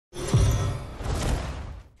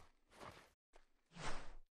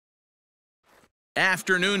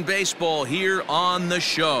Afternoon baseball here on the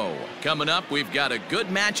show. Coming up, we've got a good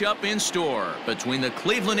matchup in store between the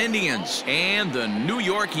Cleveland Indians and the New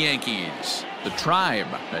York Yankees. The Tribe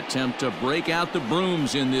attempt to break out the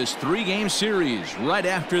brooms in this three-game series right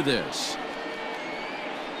after this.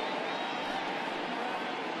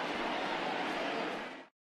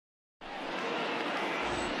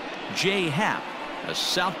 Jay Happ, a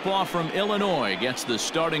southpaw from Illinois, gets the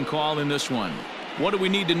starting call in this one. What do we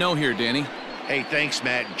need to know here, Danny? Hey, thanks,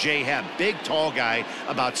 Matt. Jay Happ, big, tall guy,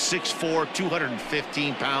 about 6'4",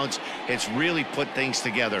 215 pounds. Has really put things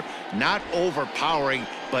together. Not overpowering,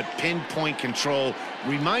 but pinpoint control.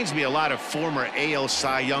 Reminds me a lot of former AL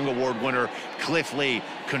Cy Young Award winner Cliff Lee.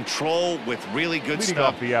 Control with really good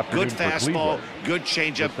stuff. Good fastball, good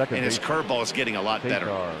changeup, and his curveball is getting a lot better.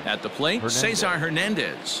 At the plate, Cesar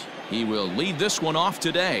Hernandez. He will lead this one off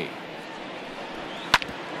today.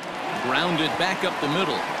 Grounded back up the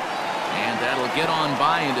middle. And that'll get on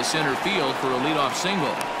by into center field for a leadoff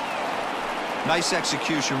single. Nice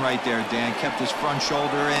execution right there, Dan. Kept his front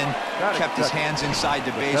shoulder in, kept his hands inside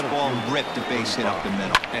the baseball, and ripped the base hit up the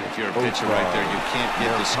middle. And if you're a pitcher right there, you can't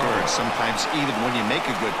get discouraged. Sometimes even when you make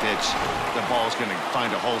a good pitch, the ball's going to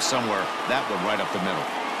find a hole somewhere. That one right up the middle.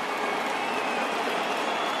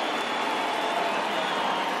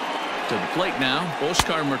 To the plate now,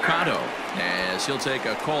 Oscar Mercado, as he'll take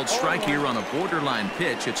a called strike here on a borderline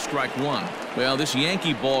pitch at strike one. Well, this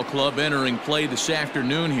Yankee ball club entering play this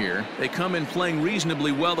afternoon here. They come in playing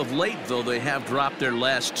reasonably well of late, though they have dropped their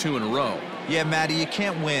last two in a row. Yeah, Matty, you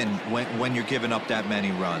can't win when you're giving up that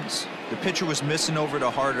many runs. The pitcher was missing over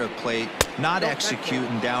the heart of the plate, not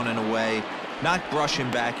executing down and away, not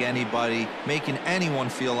brushing back anybody, making anyone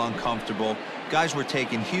feel uncomfortable. Guys were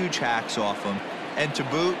taking huge hacks off him. And to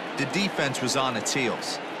boot, the defense was on its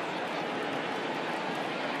heels.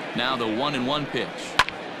 Now the 1-1 pitch.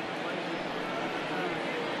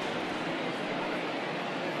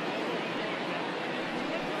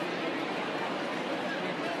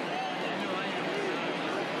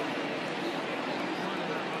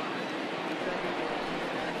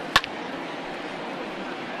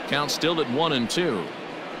 Count still at 1-2.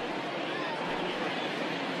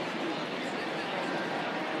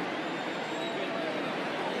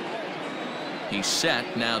 He's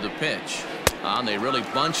set. Now the pitch. They really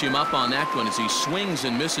bunch him up on that one as he swings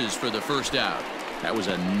and misses for the first out. That was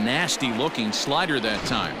a nasty looking slider that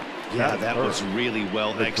time. Yeah, that was really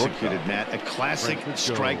well executed, Matt. A classic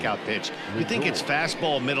strikeout pitch. You think it's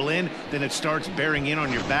fastball middle in, then it starts bearing in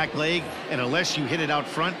on your back leg, and unless you hit it out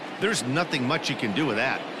front, there's nothing much you can do with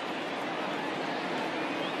that.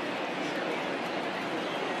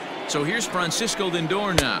 So here's Francisco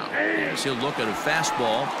Lindor now, as he'll look at a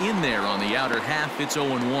fastball in there on the outer half. It's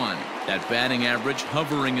 0-1. That batting average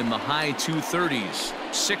hovering in the high 230s.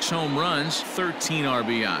 6 home runs, 13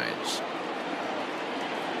 RBIs.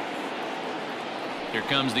 Here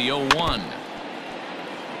comes the 0-1.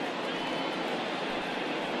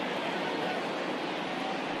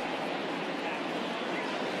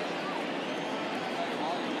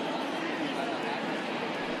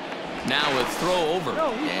 Now a throw over,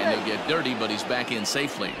 and he'll get dirty, but he's back in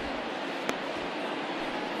safely.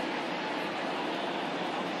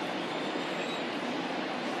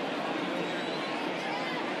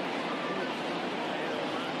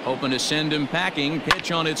 Hoping to send him packing.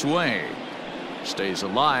 Pitch on its way. Stays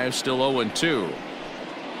alive, still 0-2.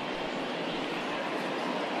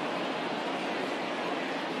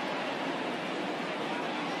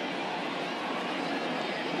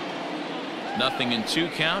 Nothing in 2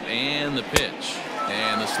 count, and the pitch.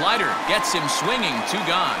 And the slider gets him swinging. 2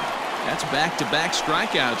 gone. That's back-to-back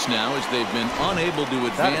strikeouts now as they've been unable to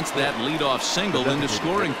advance that leadoff single into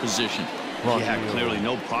scoring position. Yeah, clearly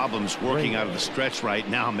no problems working out of the stretch right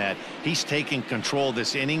now, Matt. He's taking control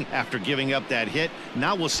this inning after giving up that hit.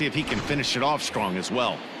 Now we'll see if he can finish it off strong as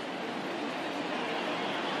well.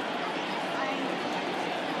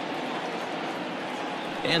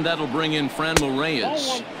 And that'll bring in Franmil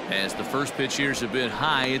Reyes. As the first pitch here's a bit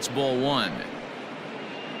high, it's ball 1.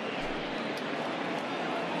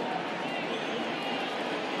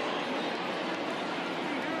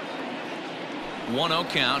 One-0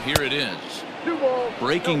 count. Here it is.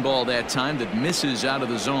 Breaking ball that time that misses out of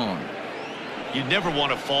the zone. You never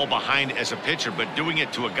want to fall behind as a pitcher, but doing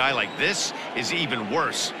it to a guy like this is even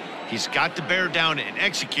worse. He's got to bear down and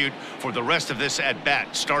execute for the rest of this at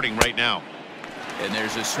bat, starting right now. And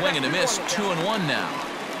there's a swing and a miss. 2-1 now.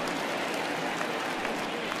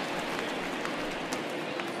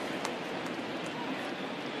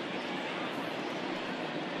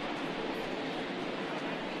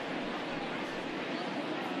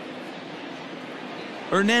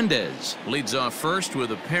 Hernandez leads off first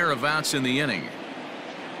with a pair of outs in the inning.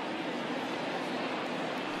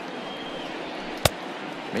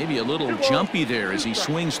 Maybe a little jumpy there as he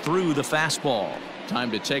swings through the fastball.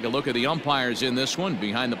 Time to take a look at the umpires in this one.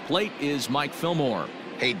 Behind the plate is Mike Fillmore.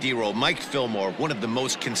 Hey, D-Roll, Mike Fillmore, one of the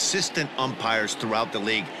most consistent umpires throughout the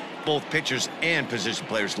league. Both pitchers and position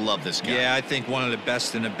players love this guy. Yeah, I think one of the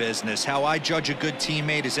best in the business. How I judge a good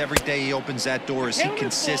teammate is every day he opens that door. Is he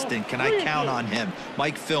consistent? Can I count on him?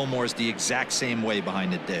 Mike Fillmore is the exact same way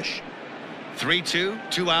behind the dish.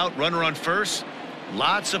 3-2, 2 out, runner on first.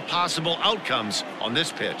 Lots of possible outcomes on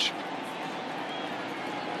this pitch.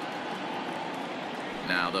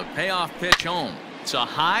 Now the payoff pitch home. It's a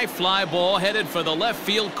high fly ball headed for the left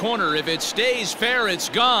field corner. If it stays fair, it's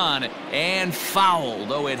gone and foul,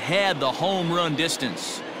 though it had the home run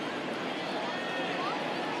distance.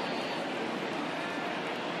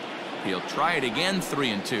 He'll try it again,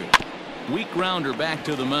 3-2. Weak grounder back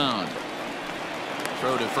to the mound.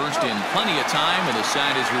 Throw to first in plenty of time, and the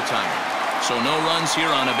side is retired. So no runs here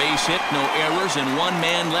on a base hit, no errors, and one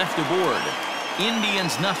man left aboard.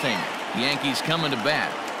 Indians nothing. Yankees coming to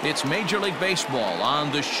bat. It's Major League Baseball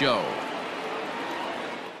on the show.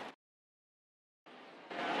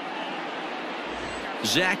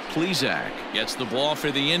 Zach Plesac gets the ball for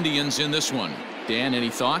the Indians in this one. Dan, any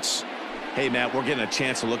thoughts? Hey, Matt, we're getting a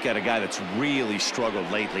chance to look at a guy that's really struggled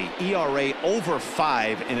lately. ERA over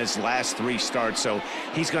 5 in his last 3 starts, so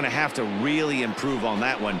he's going to have to really improve on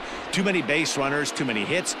that one. Too many base runners, too many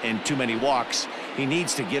hits, and too many walks. He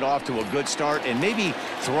needs to get off to a good start and maybe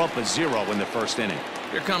throw up a 0 in the first inning.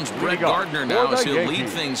 Here comes Brett Gardner now as he'll lead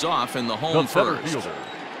things off in the home first.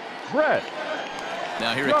 Brett.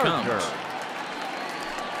 Now here it comes.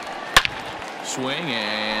 Swing,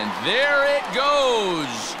 and there it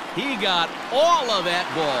goes. He got all of that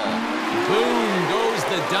ball. Boom goes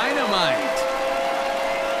the dynamite.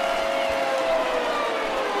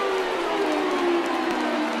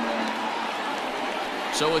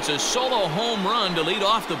 So it's a solo home run to lead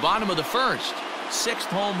off the bottom of the first. 6th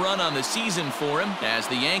home run on the season for him as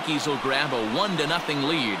the Yankees will grab a 1-0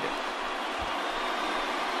 lead.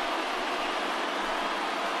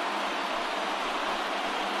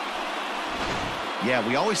 Yeah,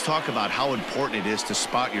 we always talk about how important it is to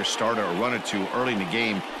spot your starter or run it to early in the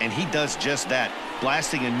game, and he does just that,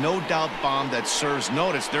 blasting a no-doubt bomb that serves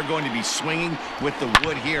notice. They're going to be swinging with the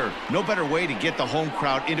wood here. No better way to get the home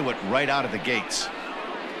crowd into it right out of the gates.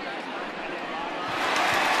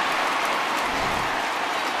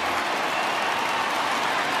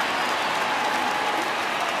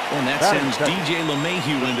 And that sends DJ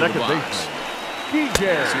LeMahieu into the box.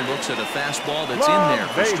 As he looks at a fastball that's in there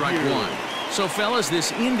for strike 1. So, fellas,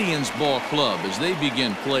 this Indians ball club, as they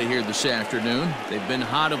begin play here this afternoon, they've been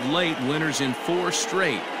hot of late, winners in 4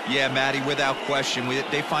 straight. Yeah, Matty, without question.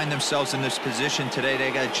 They find themselves in this position today.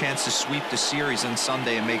 They got a chance to sweep the series on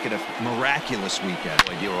Sunday and make it a miraculous weekend.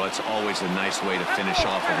 Boy, D-Roll, it's always a nice way to finish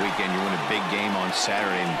off a weekend. You win a big game on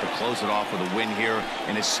Saturday, and to close it off with a win here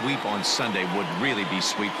and a sweep on Sunday would really be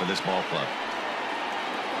sweet for this ball club.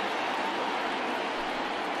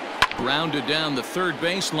 Grounded down the third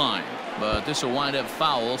baseline, but this will wind up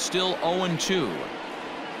foul. Still 0-2.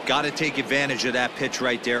 Got to take advantage of that pitch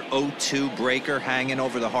right there. 0-2 breaker hanging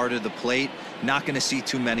over the heart of the plate. Not going to see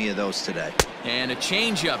too many of those today. And a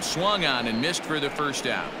changeup swung on and missed for the first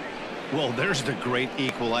out. Well, there's the great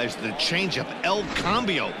equalizer, the changeup, El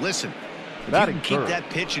Cambio. Listen, if you can keep that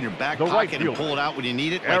pitch in your back pocket and pull it out when you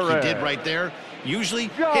need it, like he did right there, usually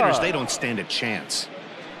hitters, they don't stand a chance.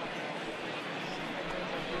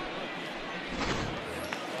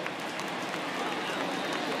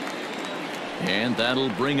 And that'll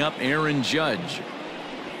bring up Aaron Judge.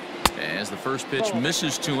 As the first pitch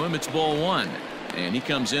misses to him, it's ball 1. And he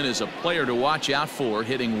comes in as a player to watch out for,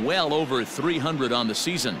 hitting well over 300 on the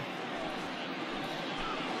season.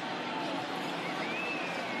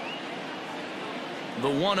 The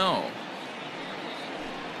 1-0.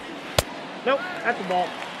 Nope, that's the ball.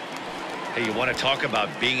 Hey, you want to talk about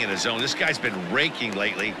being in a zone? This guy's been raking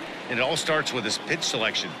lately, and it all starts with his pitch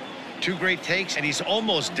selection. 2 great takes, and he's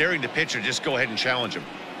almost daring the pitcher just go ahead and challenge him.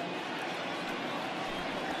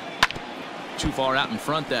 Too far out in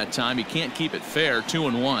front that time. He can't keep it fair.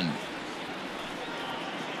 2-1.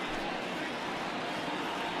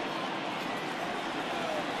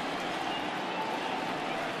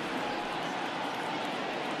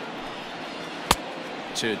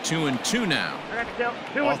 To 2-2 now.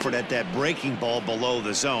 Offered at that breaking ball below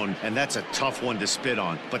the zone, and that's a tough one to spit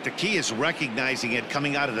on. But the key is recognizing it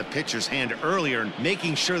coming out of the pitcher's hand earlier and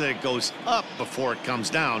making sure that it goes up before it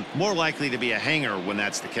comes down. More likely to be a hanger when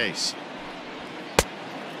that's the case.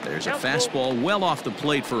 There's a fastball well off the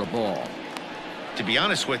plate for a ball. To be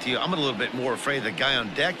honest with you, I'm a little bit more afraid of the guy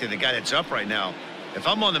on deck than the guy that's up right now. If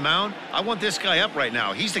I'm on the mound, I want this guy up right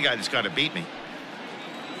now. He's the guy that's got to beat me.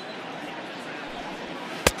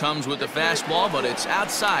 Comes with the fastball, but it's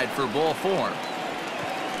outside for ball 4.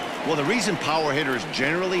 Well, the reason power hitters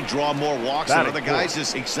generally draw more walks than other guys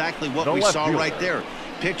is exactly what we saw right there.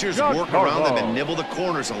 Pitchers work around them and nibble the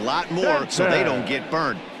corners a lot more so they don't get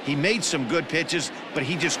burned. He made some good pitches, but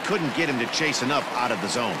he just couldn't get him to chase enough out of the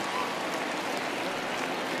zone.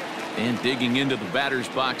 And digging into the batter's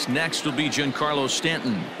box next will be Giancarlo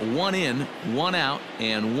Stanton. 1 in, 1 out,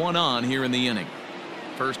 and 1 on here in the inning.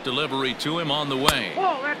 First delivery to him on the way.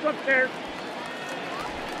 Oh, that's upstairs.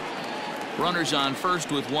 Runners on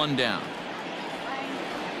first with 1 down.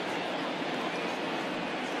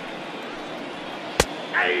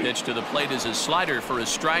 Pitch to the plate is a slider for a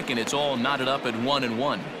strike, and it's all knotted up at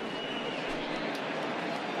 1-1.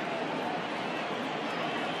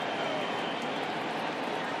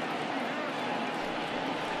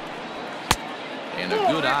 And a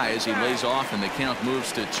good eye as he lays off, and the count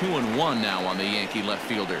moves to 2-1 now on the Yankee left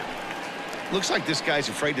fielder. Looks like this guy's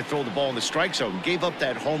afraid to throw the ball in the strike zone. Gave up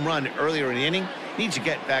that home run earlier in the inning. Needs to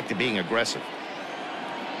get back to being aggressive.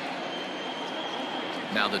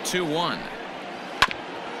 Now the 2-1.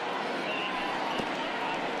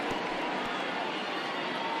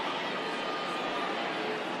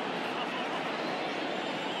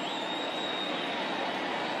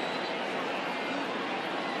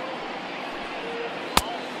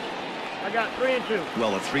 I got 3-2.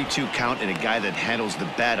 Well, a 3-2 count and a guy that handles the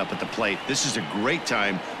bat up at the plate. This is a great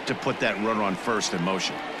time to put that runner on first in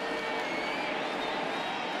motion.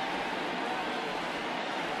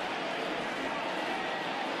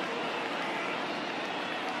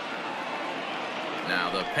 Now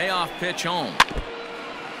the payoff pitch home.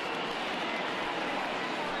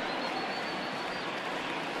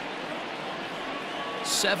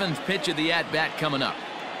 Seventh pitch of the at-bat coming up.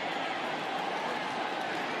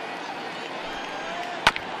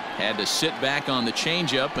 Had to sit back on the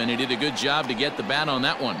changeup, and he did a good job to get the bat on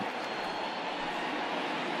that one.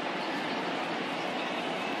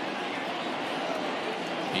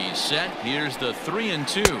 He's set. Here's the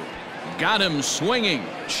 3-2. Got him swinging.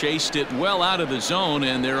 Chased it well out of the zone,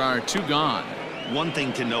 and there are 2 gone. One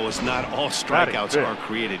thing to know is not all strikeouts are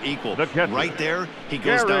created equal. Right there, he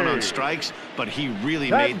goes down on strikes, but he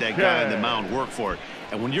really made that guy on the mound work for it.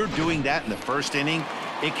 And when you're doing that in the first inning,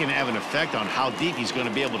 it can have an effect on how deep he's going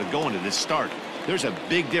to be able to go into this start. There's a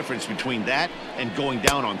big difference between that and going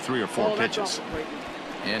down on 3 or 4 pitches.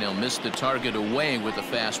 And he'll miss the target away with the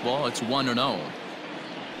fastball. It's 1-0.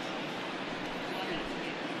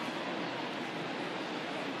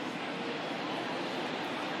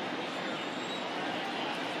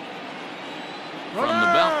 From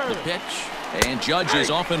the belt, the pitch, and Judge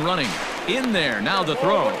is off and running. In there, now the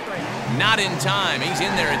throw. Not in time. He's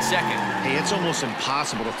in there at second. Hey, it's almost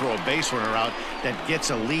impossible to throw a base runner out that gets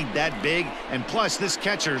a lead that big, and plus this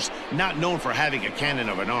catcher's not known for having a cannon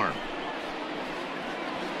of an arm.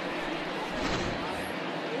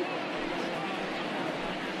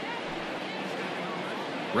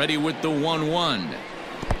 Ready with the 1-1.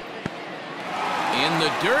 In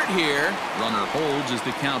the dirt here. Runner holds as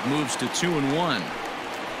the count moves to 2-1.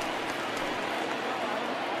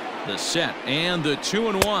 The set and the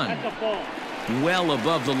 2-1. Well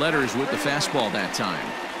above the letters with the fastball that time.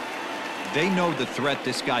 They know the threat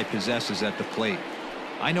this guy possesses at the plate.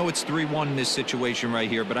 I know it's 3-1 in this situation right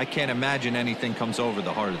here, but I can't imagine anything comes over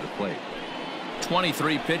the heart of the plate.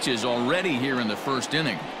 23 pitches already here in the first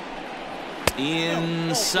inning.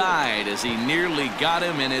 Inside as he nearly got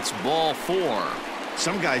him, and it's ball 4.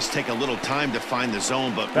 Some guys take a little time to find the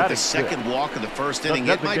zone, but with the second walk of the first inning,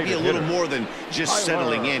 it might be a little more than just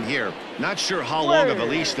settling in here. Not sure how long of a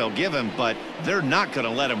leash they'll give him, but they're not going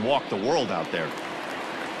to let him walk the world out there.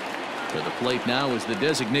 To the plate now is the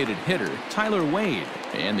designated hitter, Tyler Wade.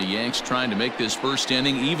 And the Yanks trying to make this first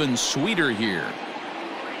inning even sweeter here.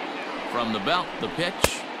 From the belt, the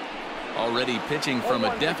pitch. Already pitching from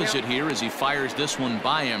a deficit here as he fires this one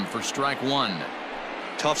by him for strike 1.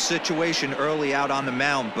 Tough situation early out on the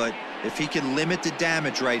mound, but if he can limit the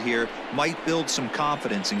damage right here, might build some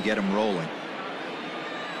confidence and get him rolling.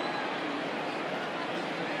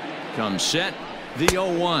 Comes set, the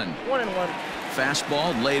 0-1. 1-1.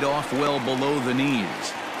 Fastball laid off well below the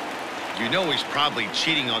knees. You know he's probably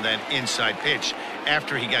cheating on that inside pitch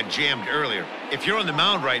after he got jammed earlier. If you're on the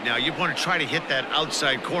mound right now, you want to try to hit that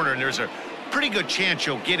outside corner, and there's a pretty good chance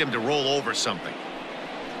you'll get him to roll over something.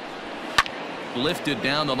 Lifted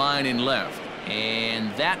down the line in left,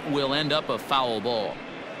 and that will end up a foul ball.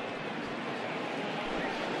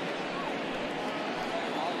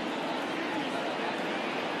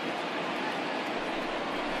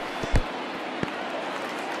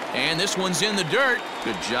 And this one's in the dirt.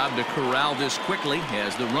 Good job to corral this quickly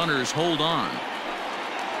as the runners hold on.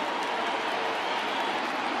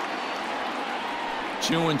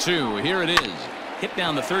 2-2. Here it is. Hit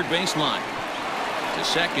down the third baseline. To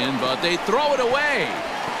second, but they throw it away.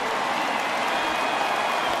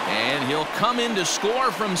 And he'll come in to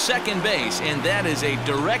score from second base, and that is a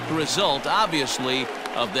direct result, obviously,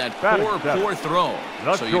 of that poor throw.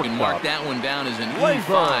 So you can mark that one down as an E5,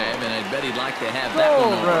 and I bet he'd like to have that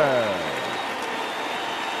one over.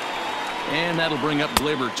 And that'll bring up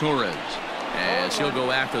Gleyber Torres as he'll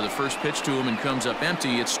go after the first pitch to him and comes up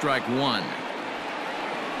empty. It's strike one.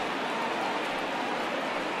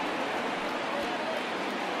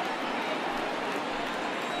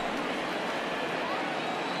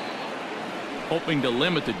 Hoping to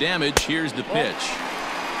limit the damage. Here's the pitch.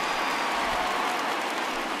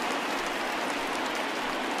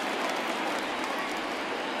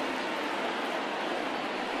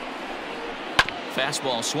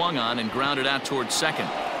 Fastball swung on and grounded out towards second.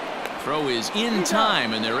 Throw is in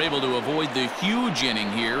time, and they're able to avoid the huge inning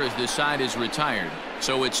here as this side is retired.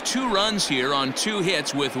 So it's 2 runs here on 2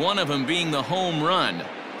 hits, with one of them being the home run.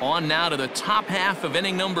 On now to the top half of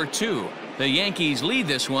inning number 2. The Yankees lead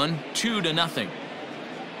this one 2-0.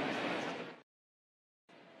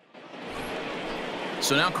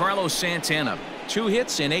 So now Carlos Santana, 2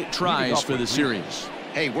 hits and 8 tries for the series.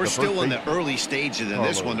 Hey, we're still in the early stages in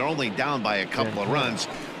this one. They're only down by a couple of runs,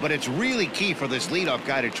 but it's really key for this leadoff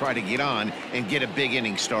guy to try to get on and get a big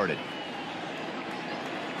inning started.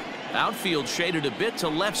 Outfield shaded a bit to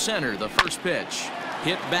left center. The first pitch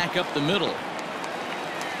hit back up the middle.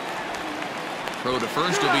 Throw to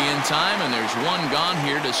first to be in time, and there's one gone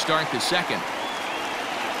here to start the second.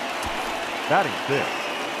 Batting 6,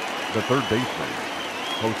 the third baseman,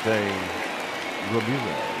 Jose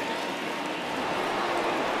Ramirez.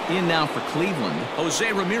 In now for Cleveland,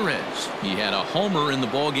 Jose Ramirez. He had a homer in the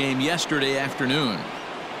ballgame yesterday afternoon.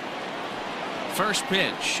 First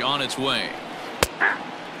pitch on its way.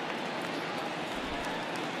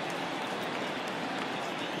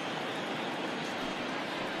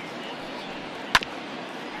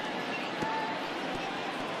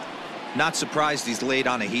 Not surprised he's laid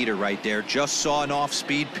on a heater right there. Just saw an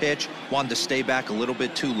off-speed pitch. Wanted to stay back a little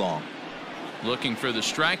bit too long. Looking for the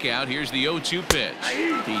strikeout. Here's the 0-2 pitch.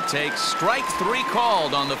 He takes strike 3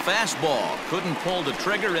 called on the fastball. Couldn't pull the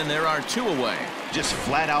trigger, and there are 2 away. Just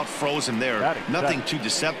flat out frozen there. Nothing too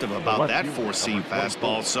deceptive about that 4-seam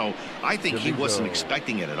fastball, so I think he wasn't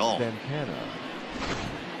expecting it at all.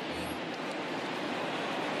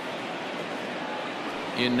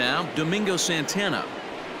 In now, Domingo Santana.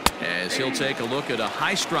 As he'll take a look at a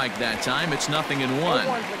high strike that time. It's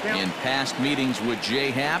 0-1. In past meetings with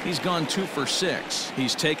J Happ, he's gone 2 for 6.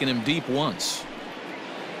 He's taken him deep once.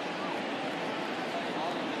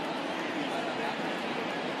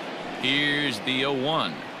 Here's the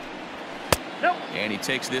 0-1. And he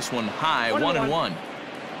takes this one high. 1-1.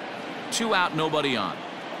 2 out, nobody on.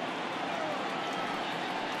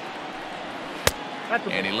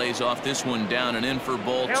 And he lays off this one down and in for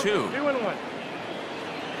ball 2. 2-1.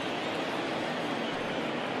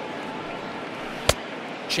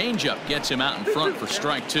 Changeup gets him out in front for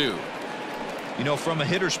strike 2. You know, from a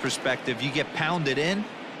hitter's perspective, you get pounded in,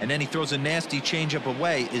 and then he throws a nasty changeup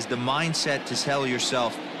away. Is the mindset to tell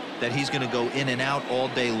yourself that he's going to go in and out all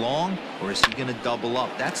day long, or is he going to double up?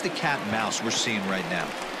 That's the cat and mouse we're seeing right now.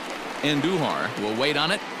 Andujar will wait on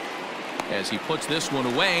it. As he puts this one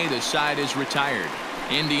away, the side is retired.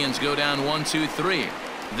 Indians go down 1-2-3.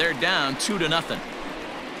 They're down 2-0.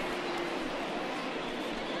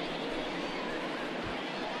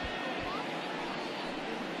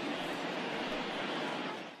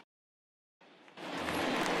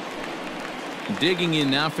 Digging in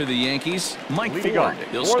now for the Yankees, Mike Ford.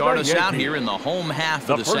 He'll start us out here in the home half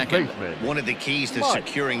of the second. One of the keys to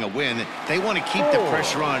securing a win, they want to keep the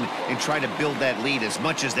pressure on and try to build that lead as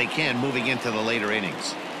much as they can moving into the later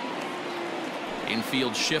innings.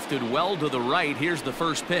 Infield shifted well to the right. Here's the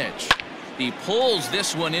first pitch. He pulls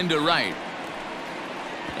this one into right.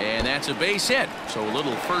 And that's a base hit. So a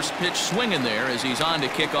little first pitch swing in there as he's on to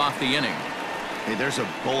kick off the inning. Hey, there's a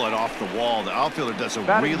bullet off the wall. The outfielder does a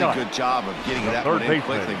really good job of getting that one in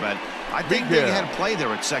quickly, but I think they had a play there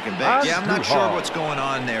at second base. Yeah, I'm not sure what's going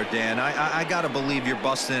on there, Dan. I got to believe you're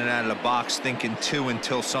busting it out of the box thinking 2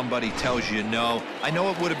 until somebody tells you no. I know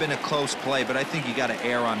it would have been a close play, but I think you got to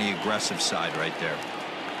err on the aggressive side right there.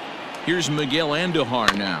 Here's Miguel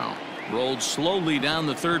Andujar now. Rolled slowly down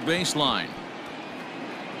the third baseline.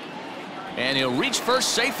 And he'll reach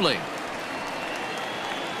first safely.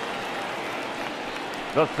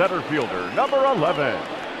 The center fielder, number 11,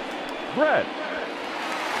 Brett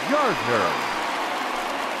Gardner.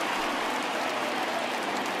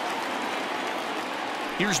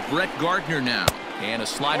 Here's Brett Gardner now. And a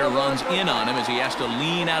slider runs in on him as he has to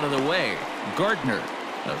lean out of the way. Gardner,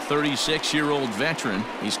 a 36-year-old veteran.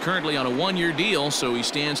 He's currently on a one-year deal, so he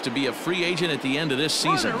stands to be a free agent at the end of this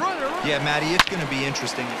season. Yeah, Matty, it's going to be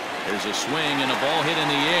interesting. There's a swing and a ball hit in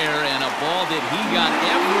the air, and a ball that he got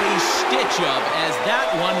every stitch of, as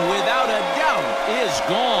that one, without a doubt, is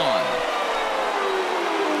gone.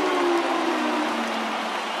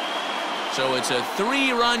 So it's a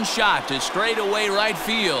 3-run shot to straightaway right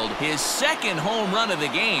field, his second home run of the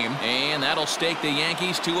game, and that'll stake the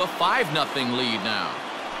Yankees to a 5-0 lead now.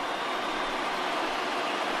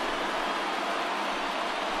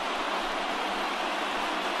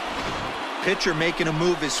 Pitcher making him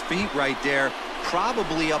move his feet right there.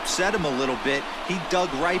 Probably upset him a little bit. He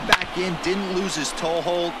dug right back in, didn't lose his toe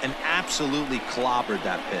hold, and absolutely clobbered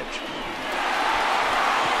that pitch.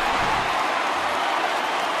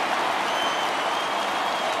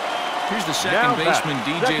 Here's the second baseman,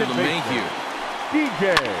 DJ LeMahieu.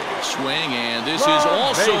 DJ. Swing, and this is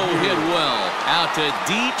also hit well out to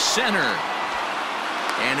deep center.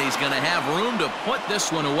 And he's going to have room to put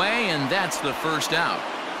this one away, and that's the first out.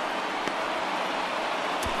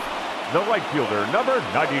 The right fielder, number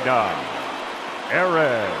 99,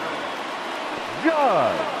 Aaron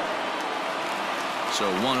Judge.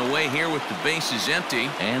 So one away here with the bases empty,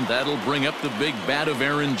 and that'll bring up the big bat of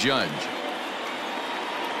Aaron Judge.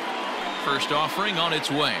 First offering on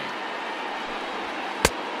its way.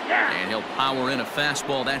 And he'll power in a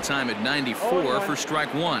fastball that time at 94 for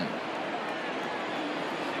strike one.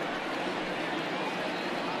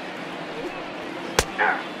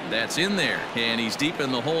 That's in there, and he's deep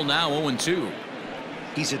in the hole now, 0-2.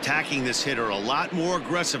 He's attacking this hitter a lot more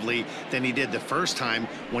aggressively than he did the first time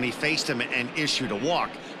when he faced him and issued a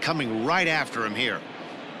walk, coming right after him here.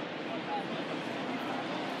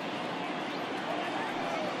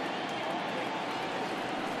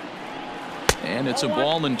 And it's a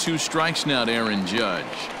ball and 2 strikes now to Aaron Judge.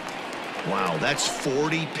 Wow, that's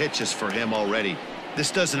 40 pitches for him already.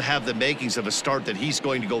 This doesn't have the makings of a start that he's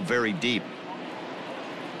going to go very deep.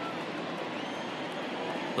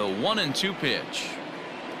 The 1-2 pitch.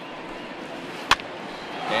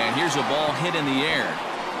 And here's a ball hit in the air.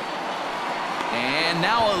 And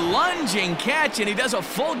now a lunging catch, and he does a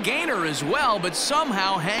full gainer as well, but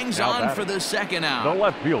somehow hangs on for the second out. The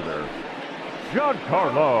left fielder,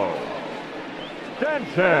 Giancarlo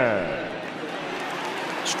Stanton.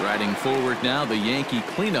 Striding forward now, the Yankee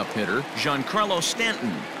cleanup hitter, Giancarlo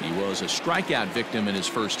Stanton. He was a strikeout victim in his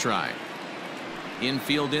first try.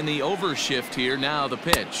 Infield in the overshift here. Now the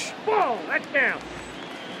pitch. Whoa, that's down.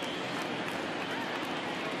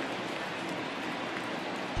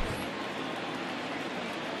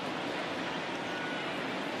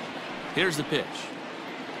 Here's the pitch.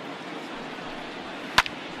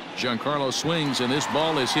 Giancarlo swings, and this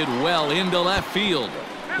ball is hit well into left field.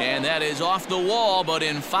 And that is off the wall, but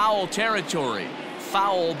in foul territory.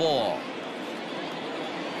 Foul ball.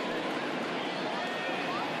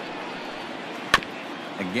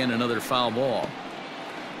 Again, another foul ball.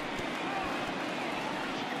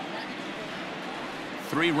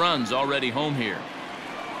 3 runs already home here.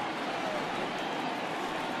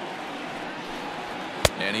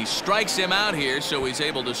 And he strikes him out here, so he's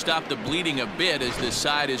able to stop the bleeding a bit as this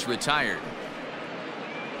side is retired.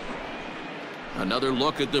 Another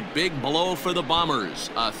look at the big blow for the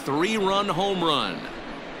Bombers. A 3-run home run.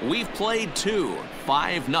 We've played 2.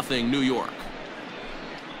 5-0 New York.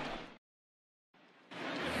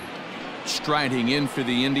 Striding in for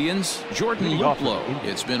the Indians, Jordan Luplow.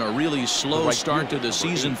 It's been a really slow start to the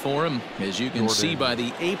season for him, as you can see by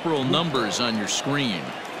the April numbers on your screen.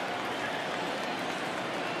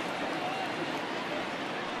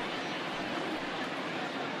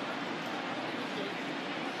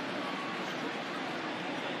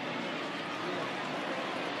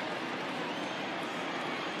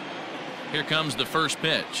 Here comes the first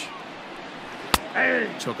pitch.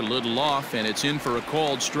 Took a little off, and it's in for a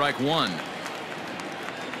called strike one.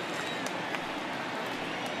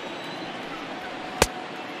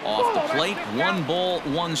 Off the plate, 1 ball,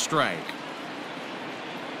 1 strike.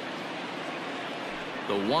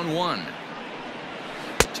 The 1-1.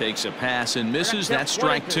 Takes a pass and misses. That's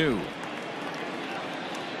strike 2.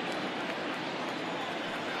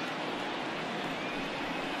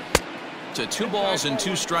 To 2 balls and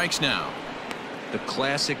 2 strikes now. The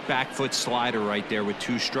classic back foot slider right there with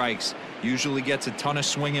 2 strikes. Usually gets a ton of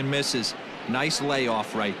swing and misses. Nice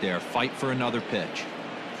layoff right there. Fight for another pitch.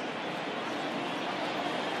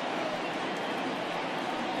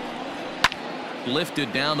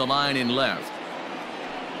 Lifted down the line in left.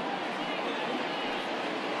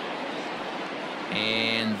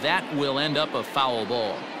 And that will end up a foul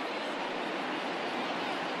ball.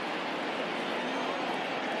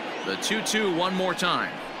 The 2-2 one more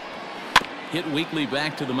time. Hit weakly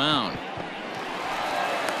back to the mound.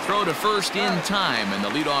 Throw to first in time, and the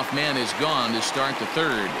leadoff man is gone to start the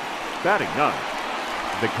third. Batting ninth,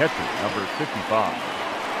 the catcher, number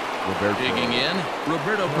 55. Digging in,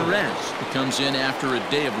 Roberto Perez. He comes in after a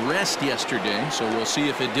day of rest yesterday, so we'll see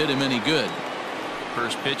if it did him any good.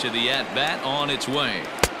 First pitch of the at-bat on its way.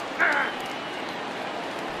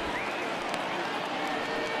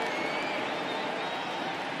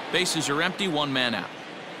 Bases are empty, one man out.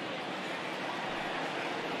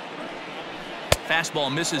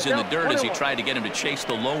 Fastball misses in the dirt as he tried to get him to chase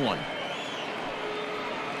the low one.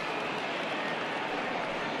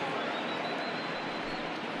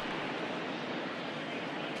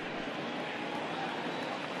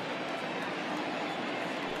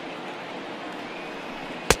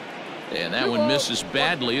 And that one misses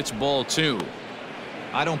badly. It's ball two.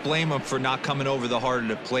 I don't blame him for not coming over the heart of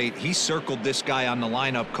the plate. He circled this guy on the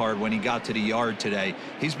lineup card when he got to the yard today.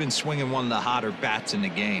 He's been swinging one of the hotter bats in the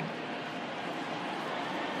game.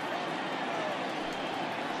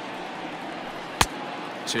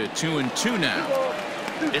 To 2-2 now.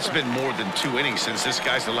 It's been more than 2 innings since this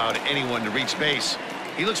guy's allowed anyone to reach base.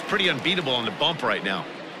 He looks pretty unbeatable on the bump right now.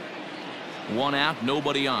 One out,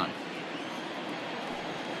 nobody on.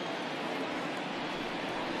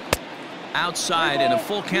 Outside and a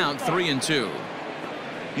full count, 3-2.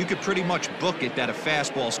 You could pretty much book it that a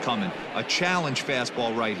fastball's coming. A challenge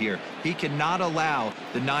fastball right here. He cannot allow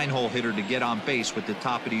the 9-hole hitter to get on base with the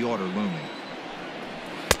top of the order looming.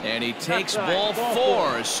 And he takes ball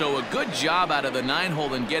 4. So a good job out of the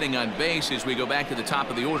 9-hole in getting on base as we go back to the top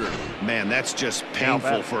of the order. Man, that's just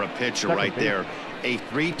painful for a pitcher right there. A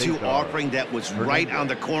 3-2 offering that was right on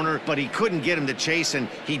the corner, but he couldn't get him to chase, and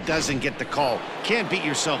he doesn't get the call. Can't beat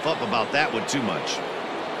yourself up about that one too much.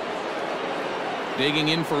 Digging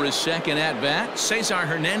in for his second at-bat, Cesar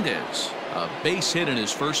Hernandez. A base hit in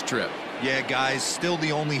his first trip. Yeah, guys, still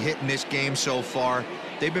the only hit in this game so far.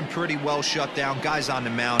 They've been pretty well shut down. Guys on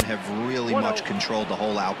the mound have really much controlled the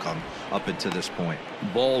whole outcome up until this point.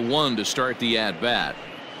 Ball 1 to start the at-bat.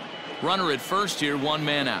 Runner at first here, one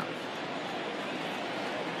man out.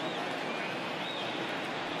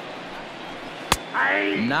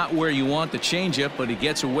 Not where you want the changeup, but he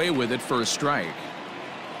gets away with it for a strike.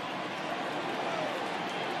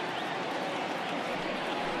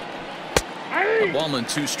 The ball and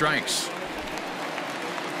 2 strikes.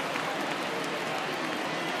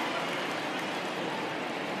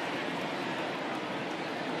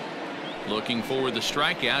 Looking for the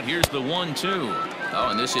strikeout. Here's the 1-2. Oh,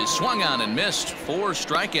 and this is swung on and missed. 4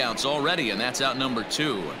 strikeouts already, and that's out number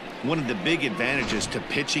 2. One of the big advantages to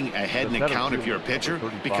pitching ahead in the count if you're a pitcher,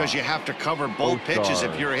 because you have to cover both pitches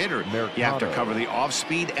if you're a hitter. You have to cover the off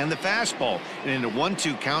speed and the fastball. And in a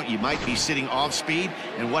 1-2 count, you might be sitting off speed,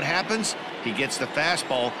 and what happens? He gets the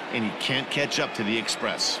fastball, and he can't catch up to the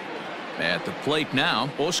express. At the plate now,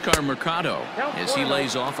 Oscar Mercado, as he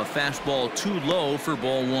lays off a fastball too low for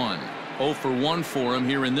ball 1. 0 for 1 for him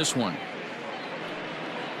here in this one.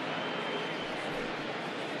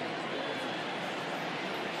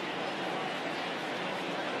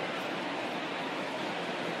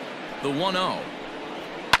 The 1-0.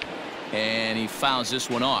 And he fouls this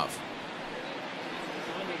one off.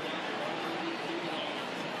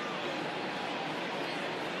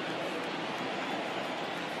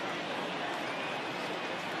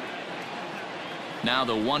 Now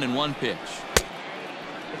the 1-1 pitch.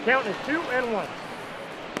 The count is 2-1.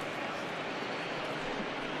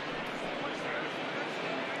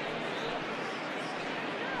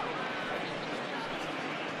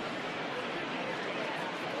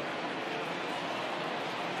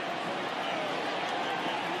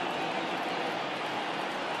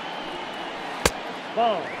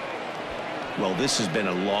 Ball. Well, this has been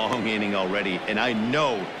a long inning already, and I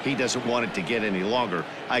know he doesn't want it to get any longer.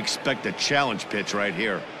 I expect a challenge pitch right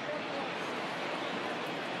here.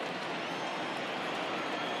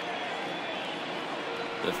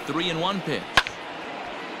 The 3-1 pitch.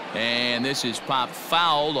 And this is popped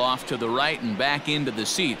fouled off to the right and back into the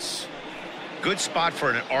seats. Good spot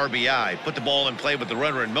for an RBI. Put the ball in play with the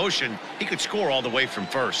runner in motion. He could score all the way from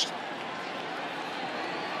first.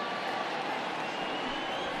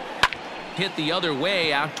 Hit the other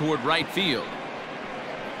way out toward right field.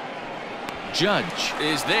 Judge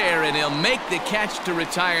is there, and he'll make the catch to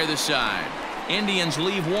retire the side. Indians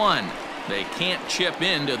leave 1. They can't chip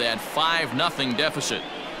into that 5-0 deficit.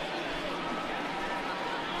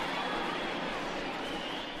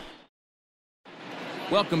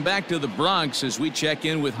 Welcome back to the Bronx as we check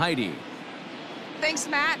in with Heidi. Thanks,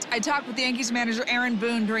 Matt. I talked with Yankees manager Aaron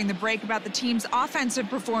Boone during the break about the team's offensive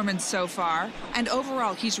performance so far. And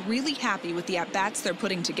overall, he's really happy with the at-bats they're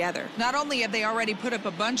putting together. Not only have they already put up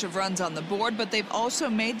a bunch of runs on the board, but they've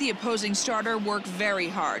also made the opposing starter work very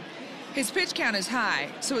hard. His pitch count is high,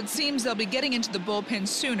 so it seems they'll be getting into the bullpen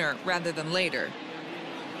sooner rather than later.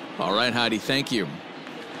 All right, Heidi, thank you.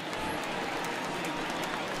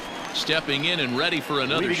 Stepping in and ready for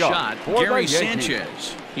another shot, Gary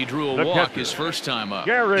Sanchez. He drew a walk his first time up.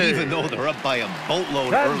 Even though they're up by a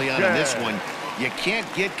boatload early on in this one, you can't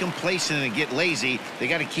get complacent and get lazy. They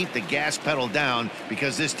got to keep the gas pedal down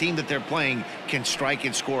because this team that they're playing can strike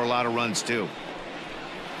and score a lot of runs too.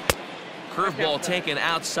 Curveball taken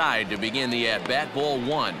outside to begin the at-bat. Ball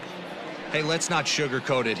 1. Hey, let's not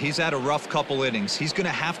sugarcoat it. He's had a rough couple innings. He's going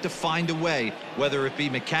to have to find a way, whether it be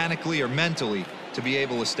mechanically or mentally, to be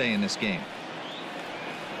able to stay in this game.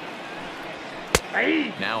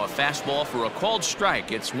 Now a fastball for a called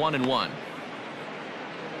strike. It's 1-1.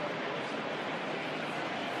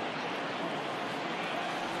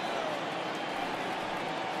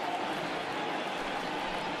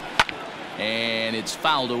 And it's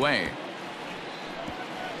fouled away.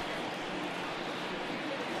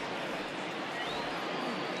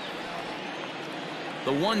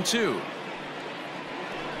 The 1-2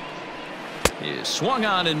 is swung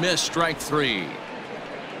on and missed. Strike 3.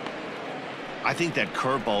 I think that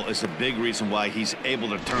curveball is a big reason why he's able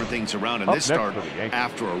to turn things around in this start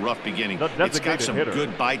after a rough beginning. It's got some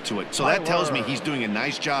good bite to it. So that tells me he's doing a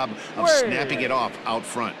nice job of snapping it off out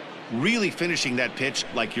front. Really finishing that pitch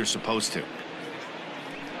like you're supposed to.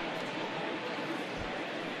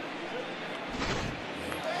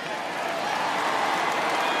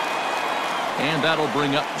 And that'll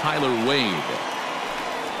bring up Tyler Wade.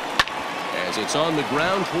 As it's on the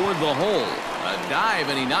ground toward the hole. A dive,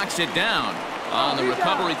 and he knocks it down. On the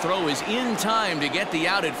recovery throw is in time to get the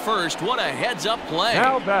out at first. What a heads-up play.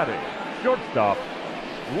 Now batting, shortstop,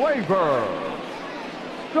 Gleyber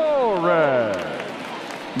Torres.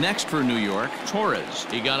 Next for New York, Torres.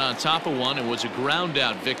 He got on top of one and was a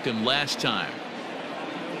ground-out victim last time.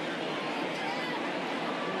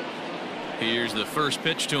 Here's the first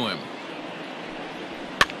pitch to him.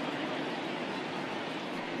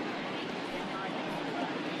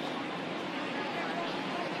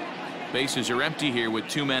 Bases are empty here with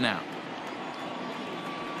 2 men out.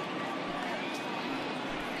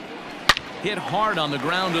 Hit hard on the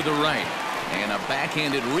ground to the right. And a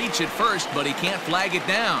backhanded reach at first, but he can't flag it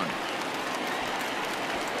down.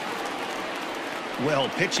 Well,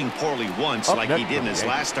 pitching poorly once like he did in his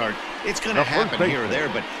last start, it's going to happen here or there,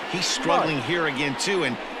 but he's struggling here again too,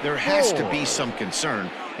 and there has to be some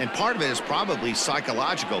concern. And part of it is probably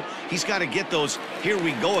psychological. He's got to get those here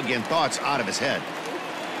we go again thoughts out of his head.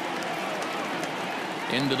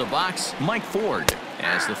 Into the box, Mike Ford,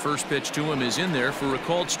 as the first pitch to him is in there for a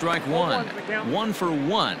called strike 1. 1 for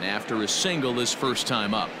 1 after a single his first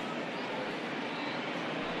time up.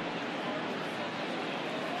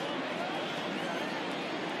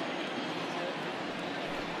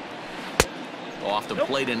 Off the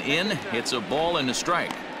plate and in. It's a ball and a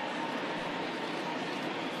strike.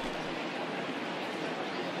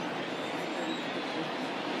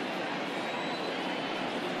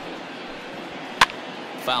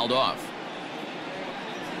 Fouled off.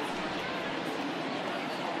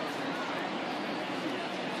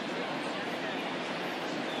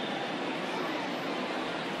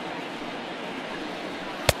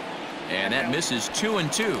 And that misses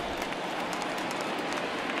 2-2.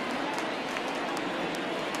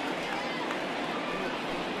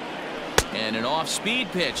 And an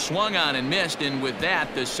off-speed pitch swung on and missed, and with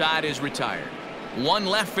that the side is retired. 1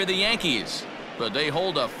 left for the Yankees, but they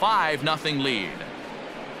hold a 5-0 lead.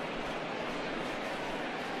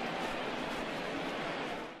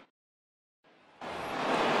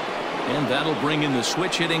 And that'll bring in the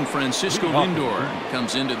switch-hitting Francisco Lindor.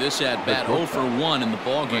 Comes into this at-bat 0 for 1 in the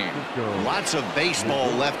ballgame. Lots of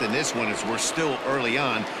baseball left in this one as we're still early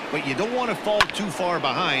on, but you don't want to fall too far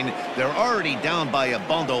behind. They're already down by a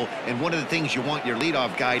bundle, and one of the things you want your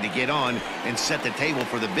leadoff guy to get on and set the table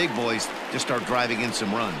for the big boys to start driving in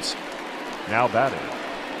some runs. Now batting,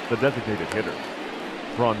 the designated hitter,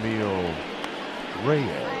 Franmil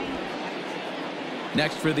Reyes.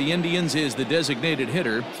 Next for the Indians is the designated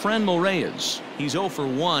hitter, Franmil Reyes. He's 0 for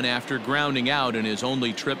 1 after grounding out in his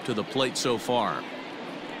only trip to the plate so far.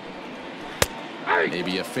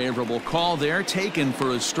 Maybe a favorable call there, taken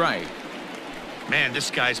for a strike. Man, this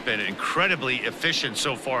guy's been incredibly efficient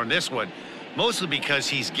so far in this one, mostly because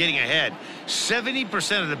he's getting ahead.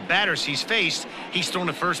 70% of the batters he's faced, he's thrown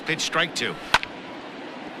a first pitch strike to.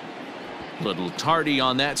 Little tardy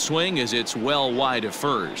on that swing as it's well wide of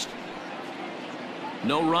first.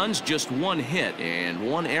 No runs, just one hit and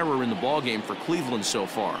one error in the ballgame for Cleveland so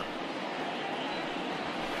far.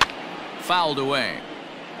 Fouled away.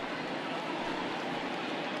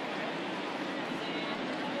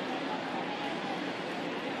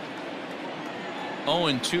 Oh,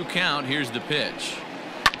 and 2 count. Here's the pitch.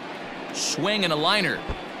 Swing and a liner.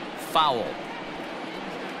 Foul.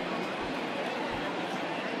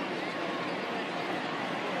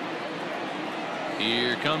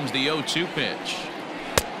 Here comes the 0-2 pitch.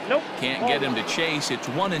 Nope. Can't get him to chase. It's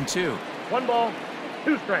 1-2. 1 ball,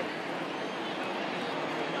 2 strikes.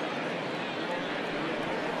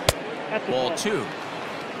 That's a Ball 2.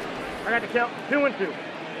 I got to count 2-2.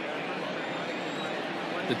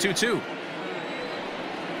 The 2-2.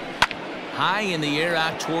 High in the air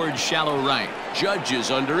out towards shallow right. Judge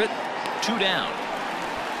is under it. 2 down.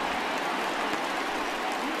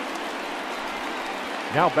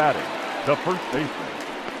 Now batting, the first baseman,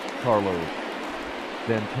 Carlos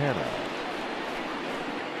Santana.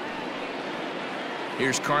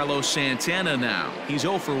 Here's Carlos Santana now. He's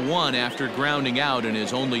 0 for 1 after grounding out in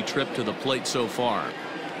his only trip to the plate so far.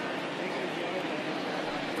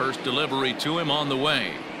 First delivery to him on the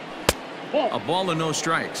way. A ball and no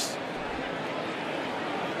strikes.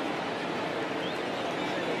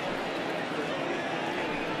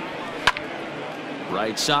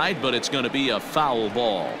 Right side, but it's going to be a foul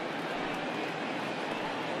ball.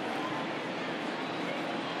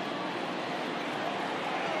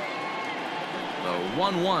 The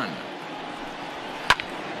 1-1.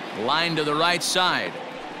 Line to the right side,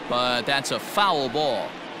 but that's a foul ball.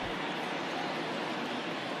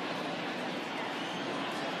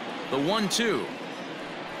 The 1-2.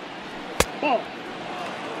 Ball.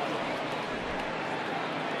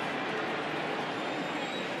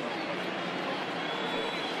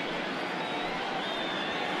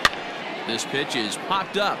 This pitch is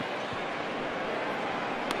popped up.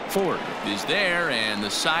 Ford is there, and the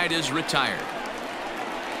side is retired.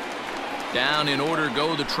 Down in order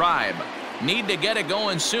go the Tribe. Need to get it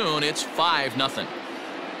going soon. It's 5-0.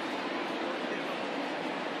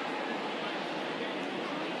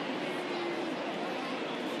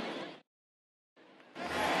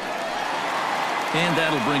 And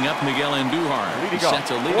that'll bring up Miguel Andujar. He's set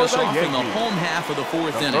to lead us off in the home half of the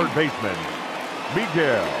 4th inning. Third baseman,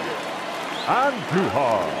 Miguel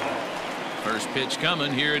Andujar. First pitch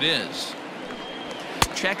coming. Here it is.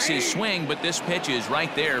 Checks his swing, but this pitch is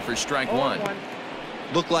right there for strike 1.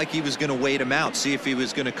 Looked like he was going to wait him out, see if he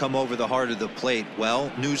was going to come over the heart of the plate. Well,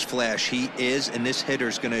 newsflash, he is, and this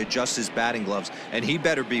hitter's going to adjust his batting gloves, and he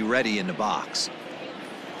better be ready in the box.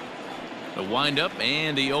 The windup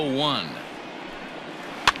and the 0-1.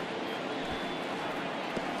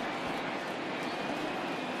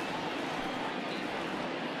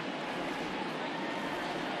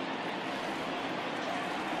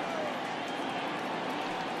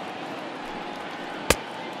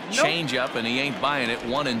 Change up, and he ain't buying it.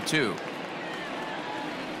 1-2.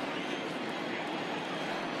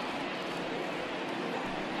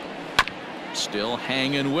 Still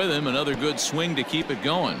hanging with him. Another good swing to keep it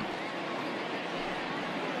going.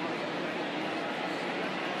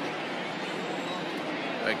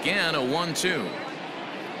 Again, a 1-2.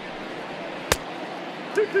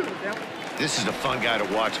 This is a fun guy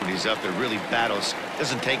to watch when he's up there. Really battles.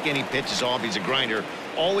 Doesn't take any pitches off. He's a grinder.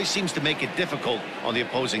 Always seems to make it difficult on the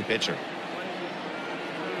opposing pitcher.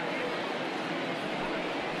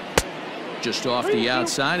 Just off the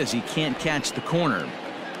outside as he can't catch the corner.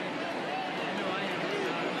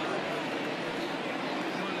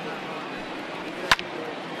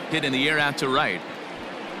 Hit in the air out to right.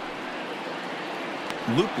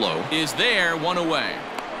 Luplow is there. 1 away.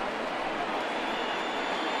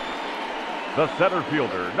 The center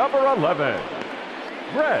fielder, number 11,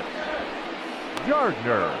 Brett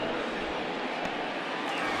Gardner.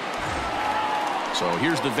 So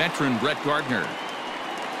here's the veteran Brett Gardner.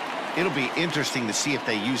 It'll be interesting to see if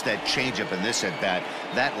they use that changeup in this at-bat.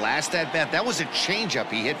 That last at-bat, that was a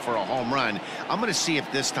changeup he hit for a home run. I'm going to see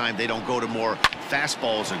if this time they don't go to more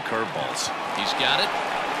fastballs and curveballs. He's got it.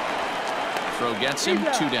 Throw gets him.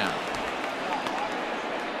 2 down.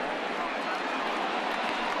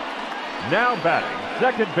 Now batting,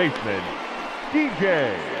 second baseman,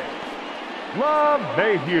 DJ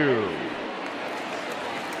LeMahieu.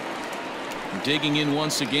 Digging in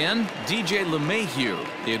once again, DJ LeMahieu.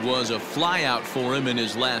 It was a flyout for him in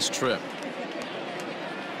his last trip.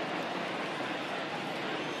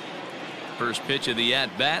 First pitch of the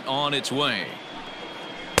at-bat on its way.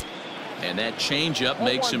 And that changeup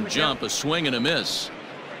makes him jump. A swing and a miss.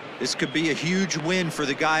 This could be a huge win for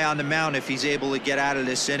the guy on the mound if he's able to get out of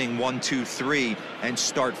this inning 1, 2, 3 and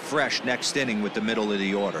start fresh next inning with the middle of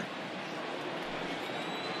the order.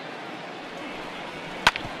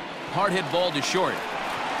 Hard hit ball to short.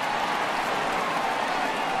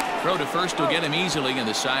 Throw to first will get him easily, and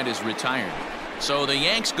the side is retired. So the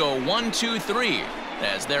Yanks go 1, 2, 3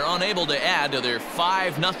 as they're unable to add to their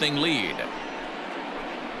 5-0 lead.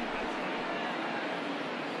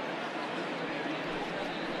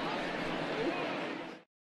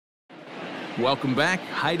 Welcome back.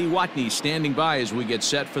 Heidi Watney standing by as we get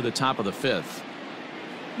set for the top of the 5th.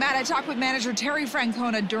 Matt, I talked with manager Terry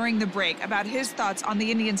Francona during the break about his thoughts on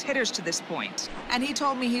the Indians' hitters to this point. And he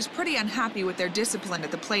told me he's pretty unhappy with their discipline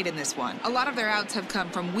at the plate in this one. A lot of their outs have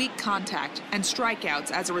come from weak contact and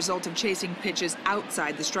strikeouts as a result of chasing pitches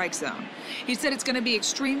outside the strike zone. He said it's going to be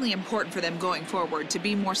extremely important for them going forward to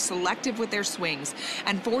be more selective with their swings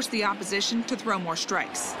and force the opposition to throw more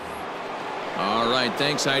strikes. All right,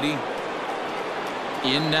 thanks, Heidi.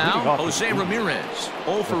 In now, Jose Ramirez,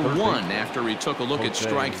 0 for 1 after he took a look at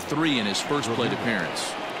strike 3 in his first plate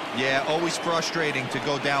appearance. Yeah, always frustrating to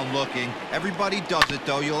go down looking. Everybody does it,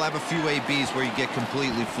 though. You'll have a few ABs where you get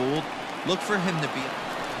completely fooled. Look for him to be...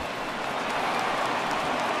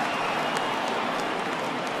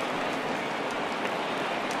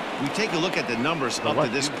 We take a look at the numbers up to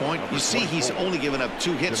this point. You see he's only given up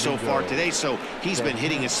 2 hits so far today, so he's been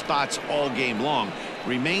hitting his spots all game long.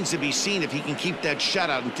 Remains to be seen if he can keep that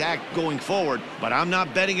shutout intact going forward, but I'm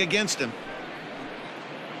not betting against him.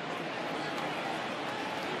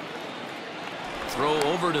 Throw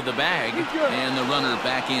over to the bag, and the runner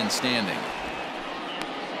back in standing.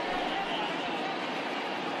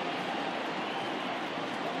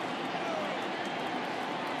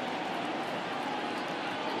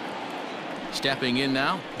 Stepping in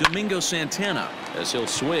now, Domingo Santana, as he'll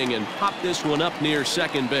swing and pop this one up near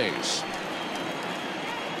second base.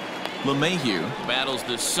 LeMahieu battles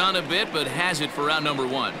the sun a bit, but has it for out number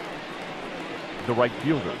 1. The right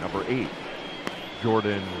fielder, number 8,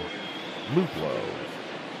 Jordan Luplow.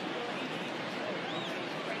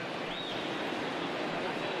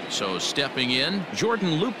 So stepping in,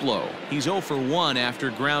 Jordan Luplow. He's 0 for 1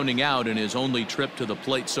 after grounding out in his only trip to the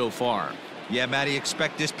plate so far. Yeah, Matty,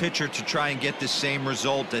 expect this pitcher to try and get the same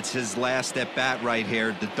result. That's his last at bat right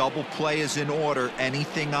here. The double play is in order.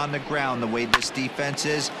 Anything on the ground, the way this defense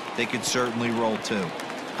is, they could certainly roll too.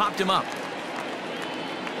 Popped him up.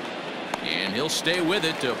 And he'll stay with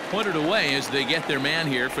it to put it away as they get their man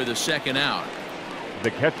here for the second out.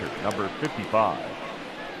 The catcher, number 55,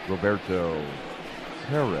 Roberto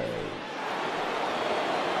Perez.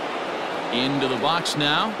 Into the box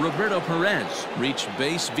now, Roberto Perez reached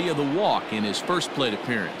base via the walk in his first plate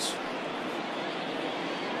appearance.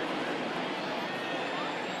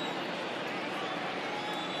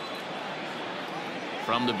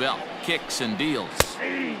 From the belt, kicks and deals.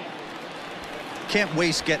 Can't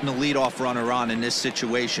waste getting the leadoff runner on in this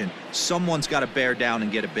situation. Someone's got to bear down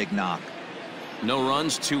and get a big knock. No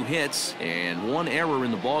runs, 2 hits, and 1 error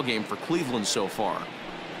in the ballgame for Cleveland so far.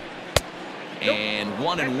 And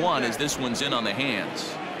 1-1 as this one's in on the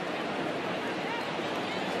hands.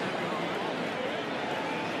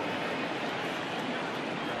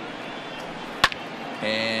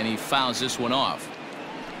 And he fouls this one off.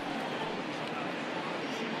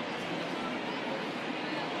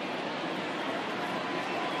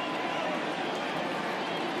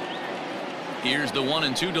 Here's the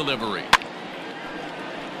 1-2 delivery.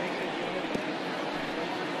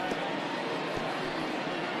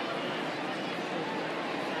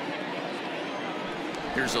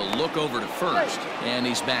 Here's a look over to first, and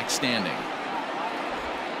he's back standing.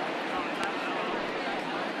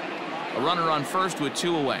 A runner on first with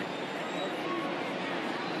 2 away.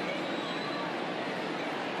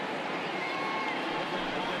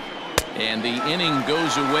 And the inning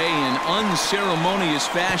goes away in unceremonious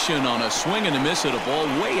fashion on a swing and a miss at a ball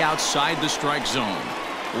way outside the strike zone.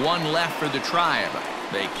 1 left for the Tribe.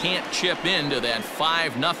 They can't chip into that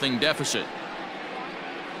 5-0 deficit.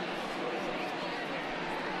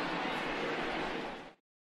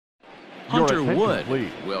 Hunter Wood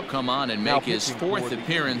will come on and make his 4th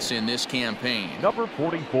appearance in this campaign. Number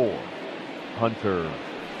 44, Hunter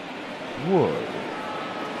Wood.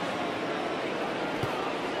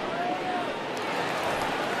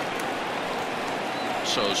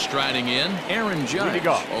 So striding in, Aaron Judge,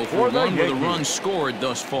 0 for 1 with a run scored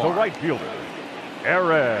thus far. The right fielder,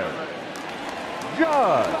 Aaron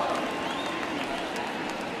Judge.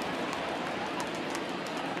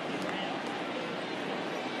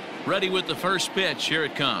 Ready with the first pitch. Here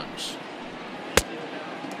it comes.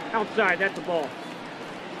 Outside, that's the ball.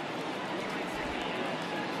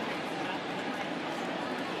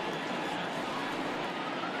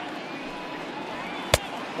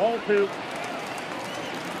 Ball 2.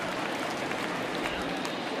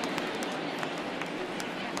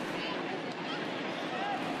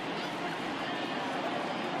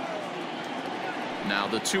 Now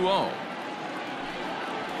the 2-0.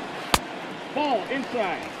 Ball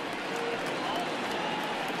inside.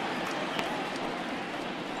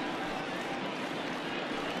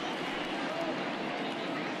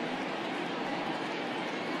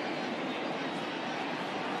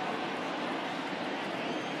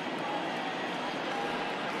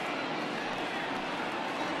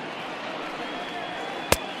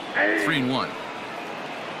 Hey. 3-1.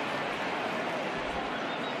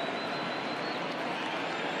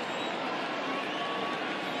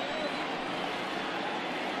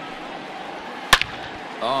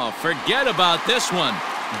 Oh, forget about this one.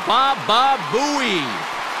 Baba Booey.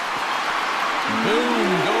 Boom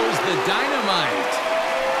goes the dynamite.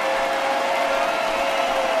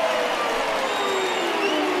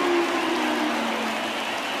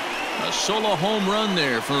 A solo home run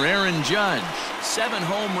there for Aaron Judge. 7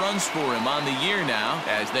 home runs for him on the year now.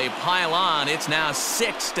 As they pile on, it's now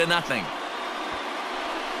 6-0.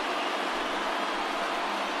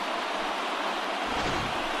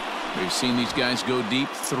 We've seen these guys go deep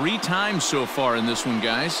 3 times so far in this one,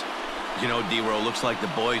 guys. You know, D-Row, looks like the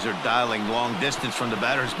boys are dialing long distance from the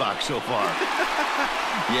batter's box so far.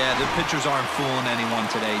 Yeah, the pitchers aren't fooling anyone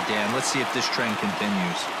today, Dan. Let's see if this trend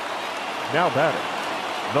continues. Now batting,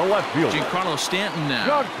 the left fielder, Giancarlo Stanton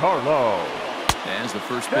now. Giancarlo. As the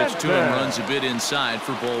first pitch to him runs a bit inside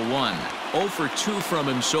for ball 1. 0 for 2 from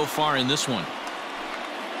him so far in this one.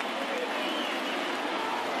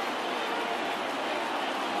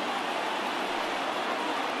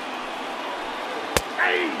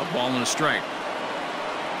 A ball and a strike.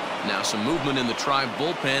 Now some movement in the Tribe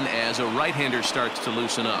bullpen as a right-hander starts to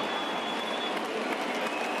loosen up.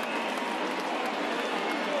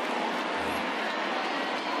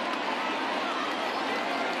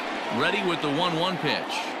 Ready with the 1-1 pitch.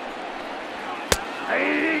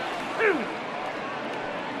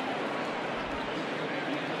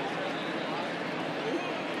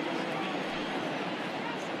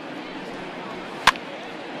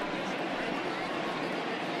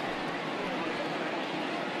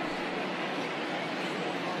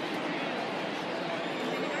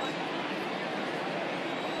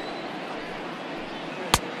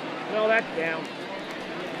 No, that's down.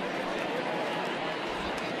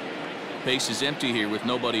 Base is empty here with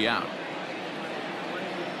nobody out.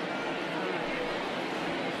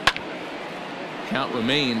 Count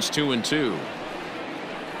remains 2-2.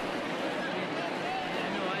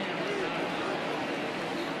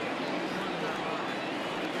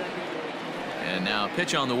 And now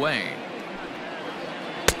pitch on the way.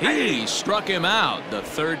 He struck him out. The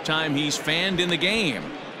 3rd time he's fanned in the game.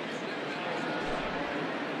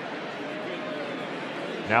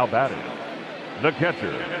 Now batting, the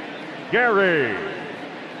catcher, Gary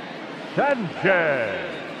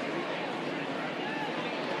Sanchez.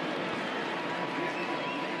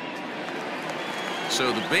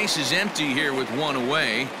 So the base is empty here with 1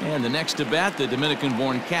 away. And the next to bat, the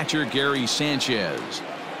Dominican-born catcher, Gary Sanchez.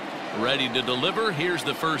 Ready to deliver. Here's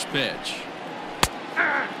the first pitch.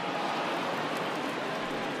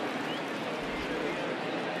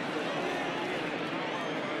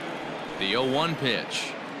 The 0-1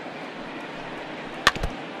 pitch.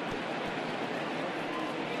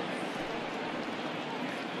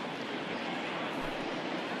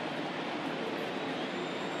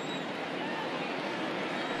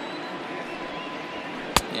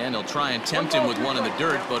 And he'll try and tempt him with one in the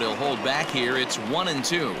dirt, but he'll hold back here. It's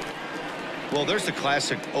 1-2. Well, there's the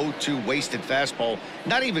classic 0-2 wasted fastball.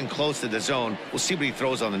 Not even close to the zone. We'll see what he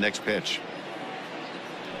throws on the next pitch.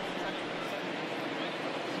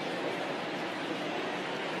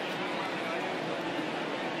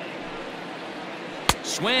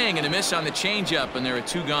 Swing and a miss on the changeup, and there are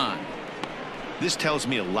 2 gone. This tells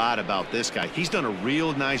me a lot about this guy. He's done a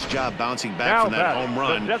real nice job bouncing back from that home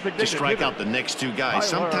run to strike out the next 2 guys.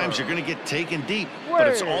 Sometimes you're going to get taken deep, but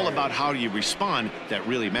it's all about how you respond that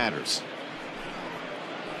really matters.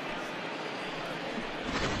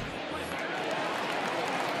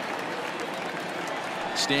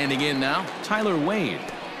 Standing in now, Tyler Wade.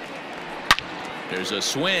 There's a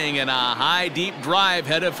swing and a high deep drive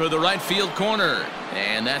headed for the right field corner.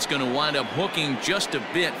 And that's going to wind up hooking just a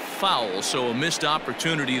bit foul, so a missed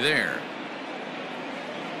opportunity there.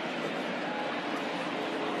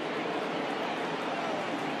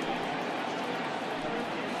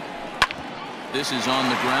 This is on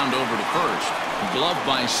the ground over to first. Gloved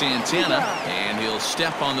by Santana, and he'll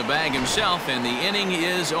step on the bag himself, and the inning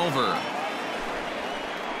is over.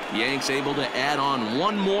 Yanks able to add on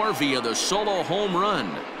one more via the solo home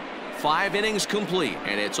run. 5 innings complete,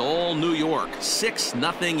 and it's all New York.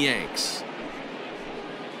 6-0 Yanks.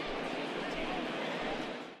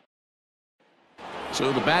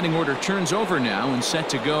 So the batting order turns over now and set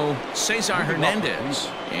to go Cesar Hernandez.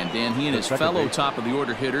 And Dan, he and his fellow top of the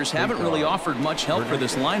order hitters haven't really offered much help for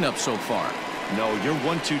this lineup so far. No, your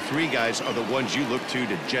 1, 2, 3 guys are the ones you look to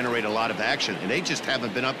generate a lot of action, and they just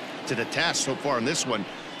haven't been up to the task so far in this one.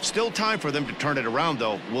 Still time for them to turn it around,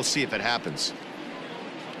 though. We'll see if it happens.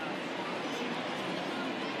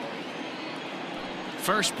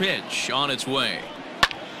 First pitch on its way.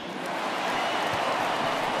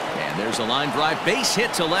 And there's a line drive base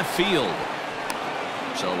hit to left field.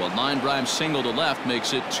 So a line drive single to left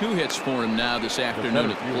makes it 2 hits for him now this afternoon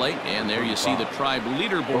at the plate. And there you see the Tribe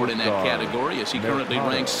leaderboard in that category as he currently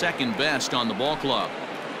ranks second best on the ball club.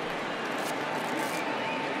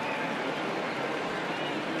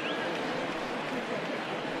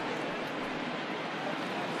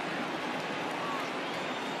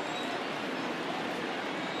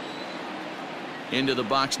 Into the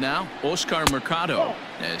box now, Oscar Mercado,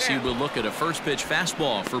 as he will look at a first pitch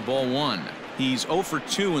fastball for ball 1. He's 0 for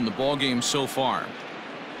 2 in the ball game so far.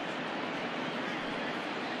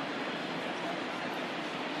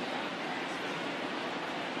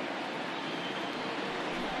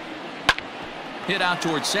 Hit out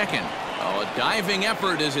towards second. Oh, a diving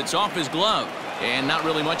effort as it's off his glove. And not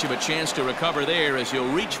really much of a chance to recover there as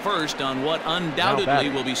he'll reach first on what undoubtedly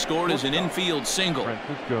will be scored as an infield single.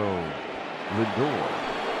 Francisco Lindor.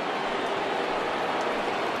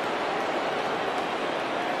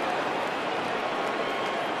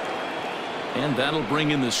 And that'll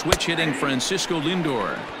bring in the switch hitting Francisco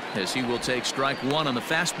Lindor as he will take strike 1 on the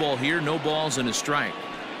fastball here. No balls and a strike.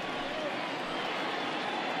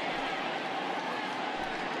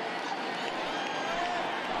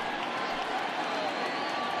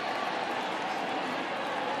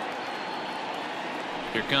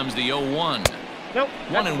 Here comes the 0-1. Nope.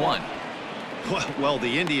 1-1. Well,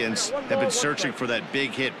 the Indians have been searching for that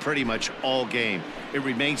big hit pretty much all game. It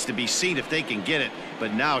remains to be seen if they can get it,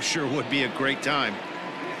 but now sure would be a great time.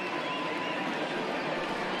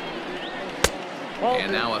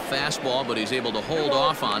 And now a fastball, but he's able to hold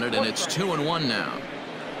off on it, and it's 2-1 now.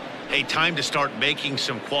 Hey, time to start making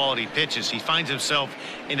some quality pitches. He finds himself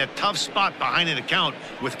in a tough spot behind an account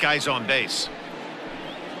with guys on base.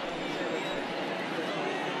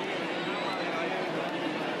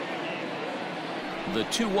 The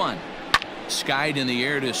 2-1. Skied in the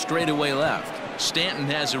air to straightaway left. Stanton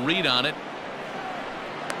has a read on it.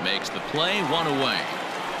 Makes the play, 1 away.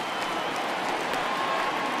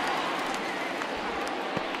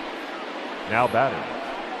 Now batting,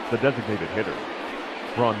 the designated hitter,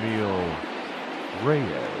 Franmil Reyes.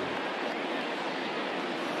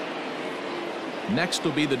 Next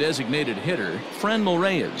will be the designated hitter, Franmil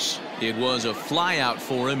Reyes. It was a flyout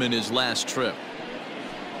for him in his last trip.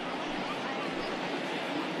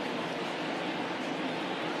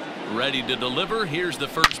 Ready to deliver. Here's the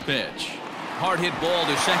first pitch. Hard hit ball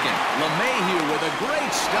to second. LeMahieu with a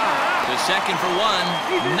great stop. To second for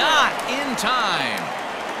 1. Not in time.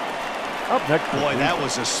 Up next, boy, that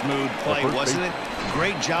was a smooth play, wasn't it?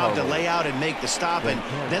 Great job to lay out and make the stop, and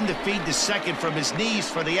then to feed to second from his knees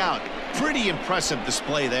for the out. Pretty impressive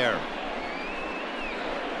display there.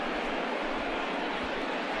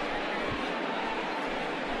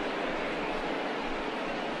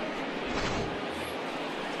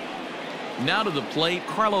 Now to the plate,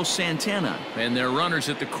 Carlos Santana, and their runners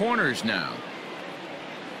at the corners now.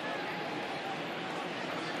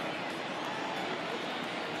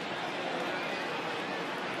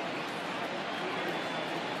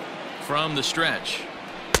 From the stretch.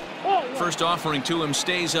 First offering to him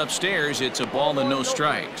stays upstairs. It's a ball and no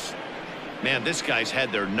strikes. Man, this guy's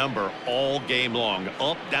had their number all game long.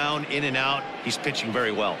 Up, down, in and out. He's pitching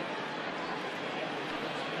very well.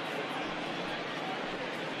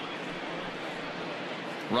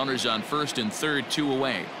 Runners on first and third, 2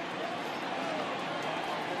 away.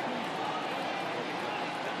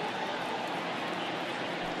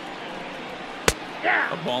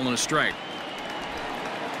 A ball and a strike.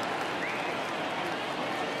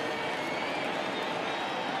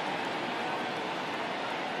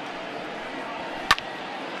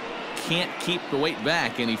 Can't keep the weight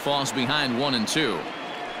back, and he falls behind 1 and 2.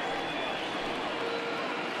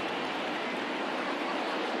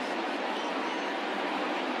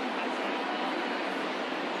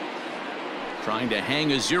 Trying to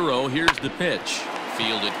hang a 0. Here's the pitch.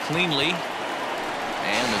 Fielded cleanly.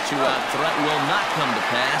 And the 2-out threat will not come to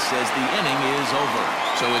pass as the inning is over.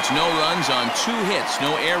 So it's no runs on 2 hits,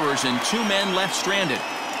 no errors, and 2 men left stranded.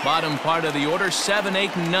 Bottom part of the order, 7,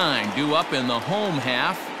 8, and 9 due up in the home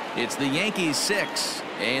half. It's the Yankees 6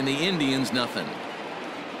 and the Indians nothing.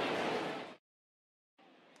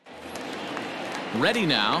 Ready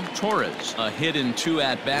now, Torres. A hit in 2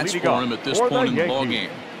 at-bats for him at this point in the ballgame.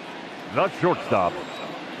 The shortstop,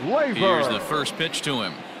 Labor. Here's the first pitch to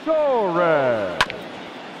him. Torres.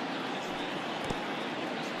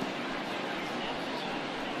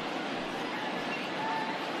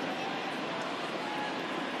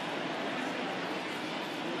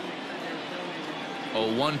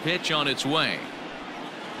 A 1 pitch on its way.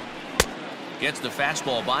 Gets the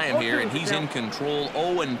fastball by him here, and he's in control.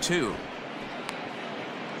 0-2.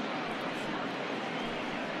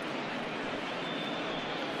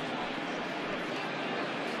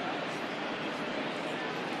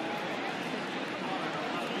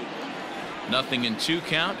 Nothing in 2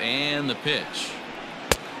 count, and the pitch.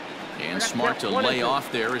 And smart to lay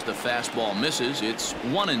off there as the fastball misses. It's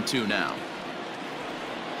 1-2 now.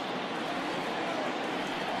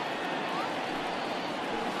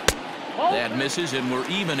 That misses, and we're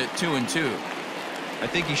even at 2-2. I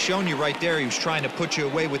think he's shown you right there he was trying to put you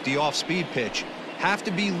away with the off-speed pitch. Have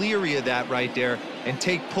to be leery of that right there and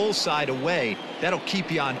take pull side away. That'll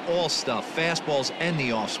keep you on all stuff, fastballs and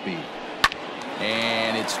the off-speed.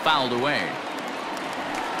 And it's fouled away.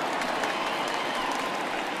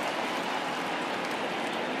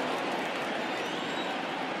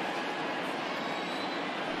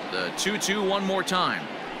 The 2-2 one more time.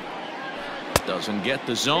 Doesn't get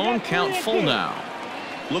the zone. Count full now.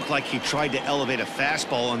 Looked like he tried to elevate a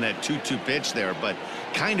fastball on that 2-2 pitch there, but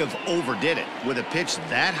kind of overdid it. With a pitch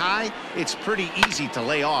that high, it's pretty easy to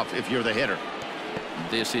lay off if you're the hitter.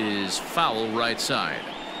 This is foul right side.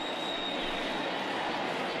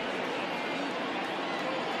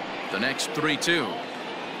 The next 3-2.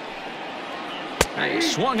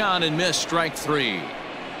 Swung on and missed, strike 3.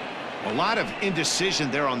 A lot of indecision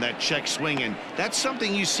there on that check swing, and that's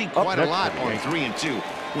something you see quite a lot on 3 and 2.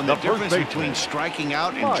 When the difference between striking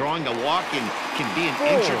out and drawing a walk can be an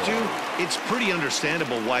inch or 2, it's pretty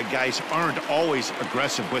understandable why guys aren't always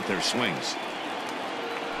aggressive with their swings.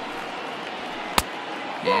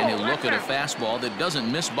 And he'll look at a fastball that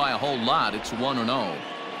doesn't miss by a whole lot. It's 1-0.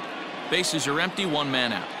 Bases are empty, 1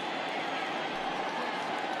 man out.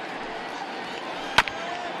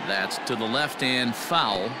 That's to the left and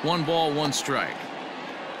foul. 1 ball, 1 strike.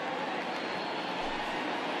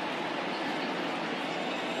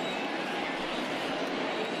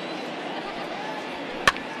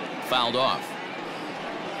 Fouled off.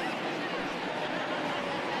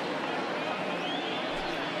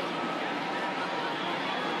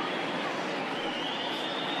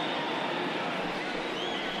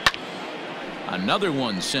 Another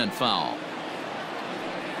one sent foul.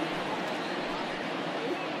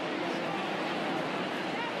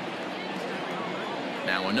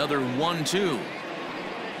 Now another 1-2.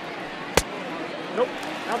 Nope,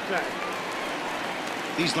 outside.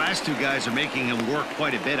 These last 2 guys are making him work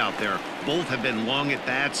quite a bit out there. Both have been long at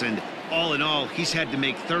bats, and all in all, he's had to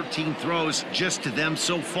make 13 throws just to them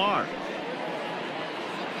so far.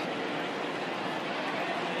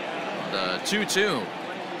 The 2-2.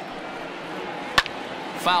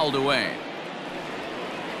 Fouled away.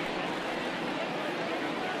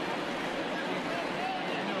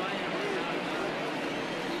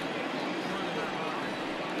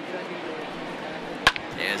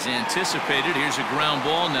 As anticipated, here's a ground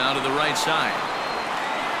ball now to the right side.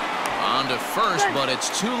 On to first, but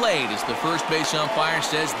it's too late as the first base umpire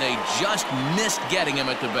says they just missed getting him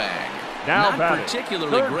at the bag. Now Not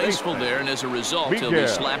particularly graceful there, and as a result, he'll be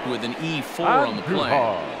slapped with an E4 on the play.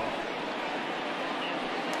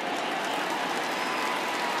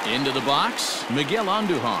 Into the box, Miguel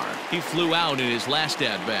Andujar. He flew out in his last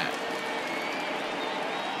at-bat.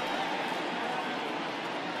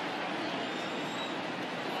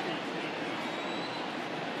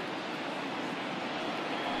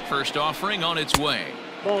 First offering on its way.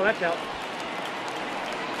 Ball, that's out.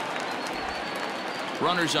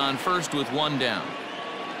 Runners on first with 1 down.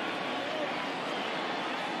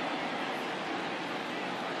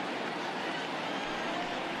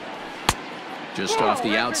 Just off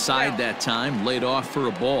the outside that time, laid off for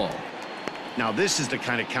a ball. Now this is the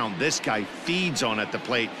kind of count this guy feeds on at the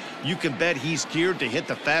plate. You can bet he's geared to hit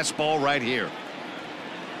the fastball right here.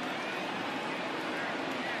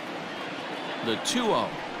 The 2-0.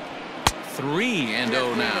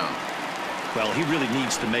 3-0 now. Well, he really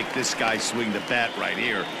needs to make this guy swing the bat right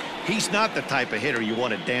here. He's not the type of hitter you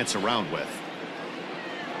want to dance around with.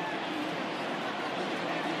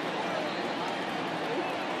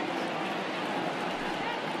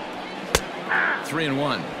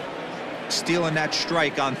 Stealing that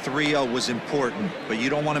strike on 3-0 was important, but you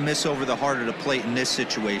don't want to miss over the heart of the plate in this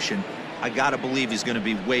situation. I got to believe he's going to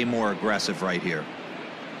be way more aggressive right here.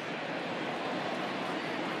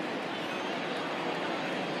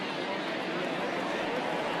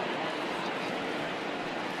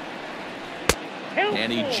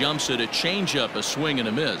 And he jumps at a changeup, a swing and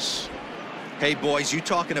a miss. Hey, boys, you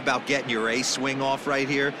talking about getting your A swing off right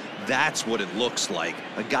here? That's what it looks like.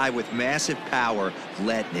 A guy with massive power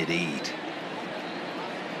letting it eat.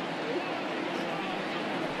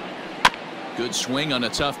 Good swing on a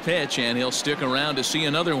tough pitch, and he'll stick around to see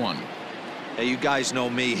another one. Hey, you guys know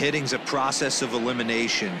me. Hitting's a process of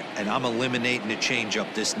elimination, and I'm eliminating the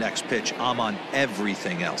changeup this next pitch. I'm on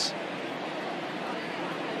everything else.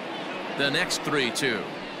 The next 3-2.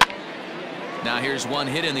 Now here's one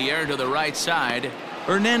hit in the air to the right side.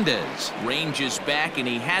 Hernandez ranges back, and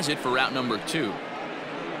he has it for out number 2.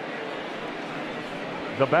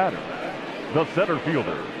 The batter, the center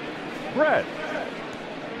fielder, Brett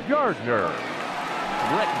Gardner.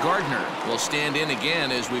 Brett Gardner will stand in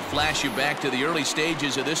again as we flash you back to the early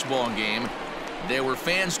stages of this ball game. There were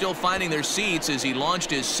fans still finding their seats as he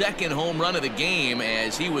launched his second home run of the game,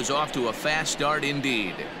 as he was off to a fast start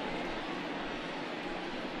indeed.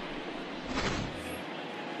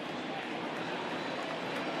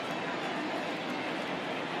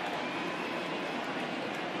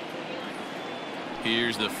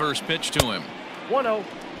 Here's the first pitch to him. 1-0.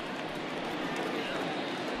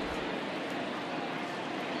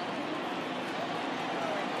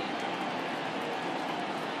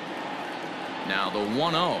 Now the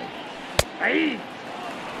 1-0. Hey.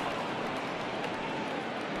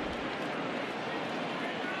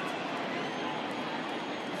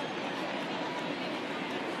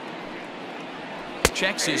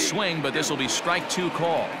 Checks his swing, but this will be strike 2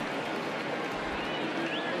 call.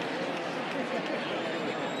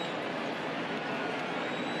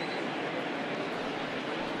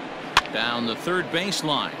 Down the third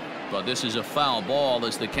baseline, but this is a foul ball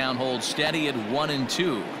as the count holds steady at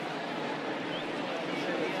 1-2.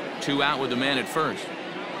 2 out with the man at first.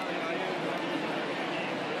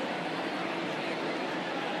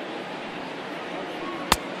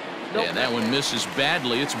 And that one misses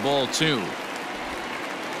badly. It's ball 2.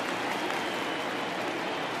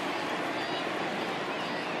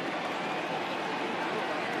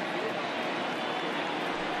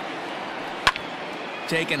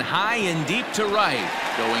 Taken high and deep to right.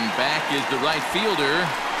 Going back is the right fielder.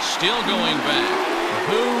 Still going back.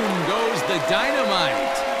 Boom goes the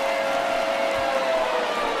dynamite.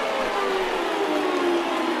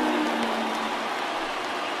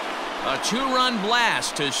 A 2-run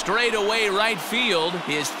blast to straightaway right field.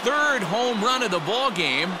 His 3rd home run of the ball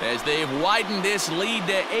game as they've widened this lead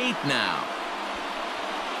to 8 now.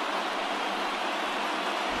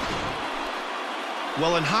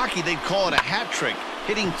 Well, in hockey, they'd call it a hat trick.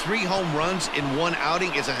 Hitting 3 home runs in one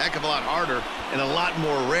outing is a heck of a lot harder and a lot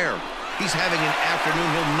more rare. He's having an afternoon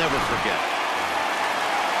he'll never forget.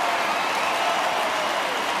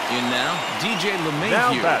 In now, DJ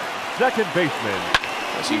Now LeMahieu. that second baseman,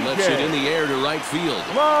 As he lets it in the air to right field.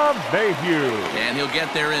 LeMahieu. And he'll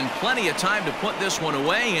get there in plenty of time to put this one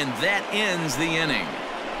away, and that ends the inning.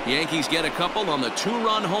 Yankees get a couple on the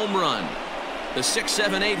 2-run home run. The 6,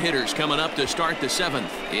 7, 8 hitters coming up to start the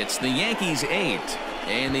 7th. It's the Yankees 8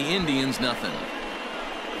 and the Indians nothing.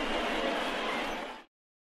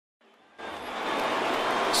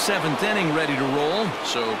 7th inning ready to roll.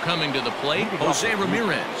 So coming to the plate, Jose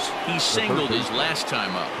Ramirez. He singled his last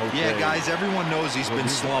time up. Yeah, guys, everyone knows he's been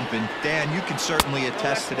slumping. Dan, you can certainly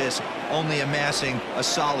attest to this, only amassing a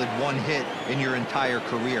solid 1 hit in your entire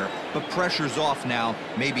career. But pressure's off now.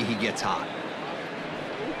 Maybe he gets hot.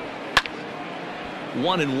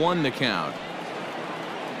 1-1 the count.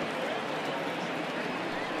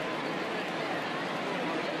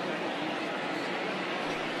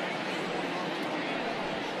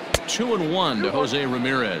 Two and 1 to Jose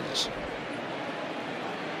Ramirez.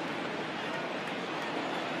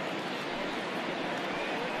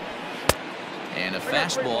 And a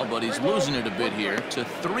fastball, but he's losing it a bit here to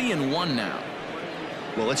 3-1 now.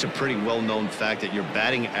 Well, it's a pretty well-known fact that your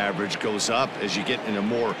batting average goes up as you get into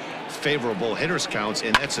more favorable hitters counts,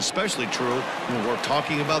 and that's especially true when we're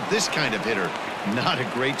talking about this kind of hitter. Not a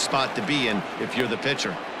great spot to be in if you're the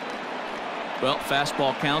pitcher. Well,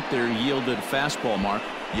 fastball count, their yielded fastball mark.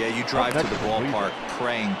 Yeah, you drive to the ballpark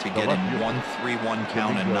praying to get in 1-3-1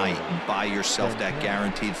 count a night and buy yourself that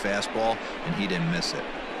guaranteed fastball, and he didn't miss it.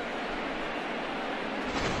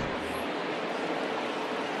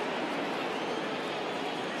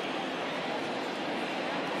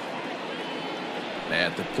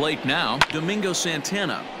 At the plate now, Domingo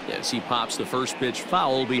Santana, as he pops the first pitch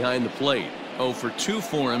foul behind the plate. 0 for 2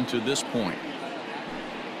 for him to this point.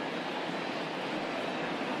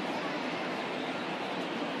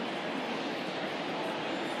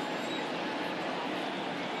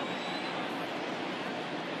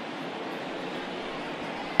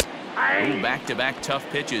 Back-to-back tough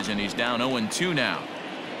pitches, and he's down 0-2 now.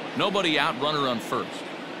 Nobody out, runner on first.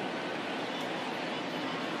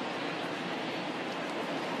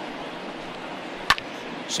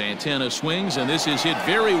 Santana swings, and this is hit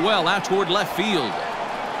very well out toward left field.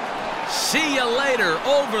 See you later.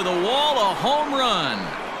 Over the wall, a home run.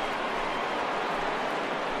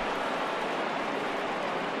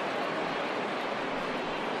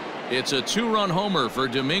 It's a 2-run homer for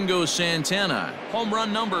Domingo Santana. Home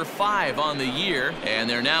run number 5 on the year, and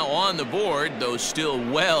they're now on the board, though still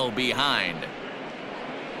well behind.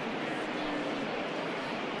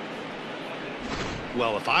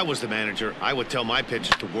 Well, if I was the manager, I would tell my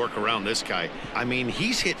pitchers to work around this guy. I mean,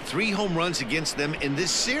 he's hit 3 home runs against them in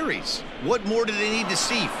this series. What more do they need to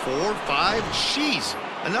see? 4, 5?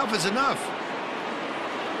 Jeez, enough is enough.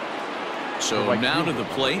 So now to the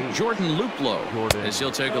plate, Jordan Luplow, as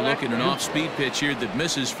he'll take a look at an off-speed pitch here that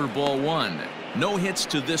misses for ball 1. No hits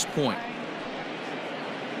to this point.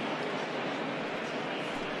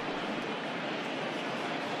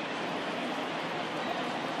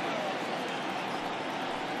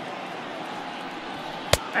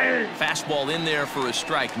 Fastball in there for a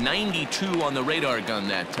strike. 92 on the radar gun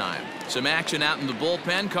that time. Some action out in the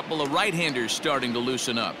bullpen. Couple of right-handers starting to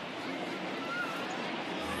loosen up.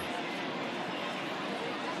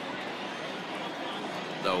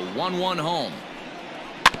 The 1-1 home.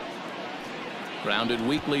 Grounded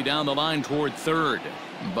weakly down the line toward third,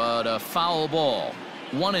 but a foul ball.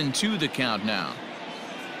 1-2 the count now.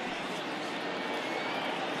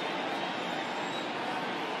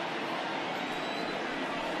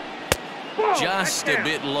 Just a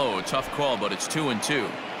bit low. Tough call, but it's 2-2.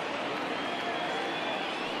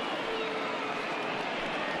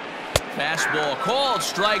 Fastball called,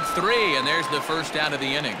 strike 3, and there's the first out of the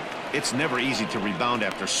inning. It's never easy to rebound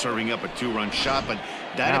after serving up a 2-run shot, but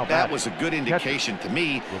that at-bat was a good indication to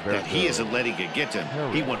me that he isn't letting it get to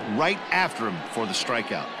him. He went right after him for the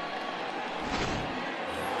strikeout.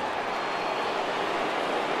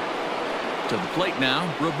 To the plate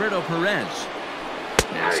now, Roberto Perez.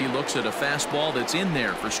 As he looks at a fastball that's in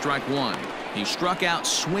there for strike 1. He struck out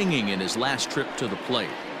swinging in his last trip to the plate.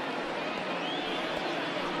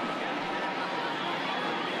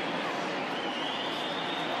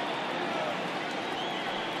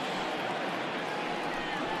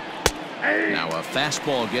 Now a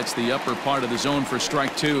fastball gets the upper part of the zone for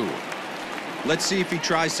strike 2. Let's see if he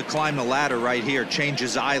tries to climb the ladder right here, change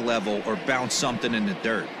his eye level, or bounce something in the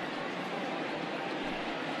dirt.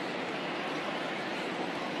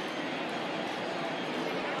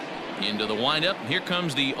 Into the windup. Here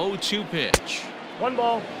comes the 0-2 pitch. 1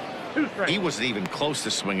 ball, 2 strikes. He wasn't even close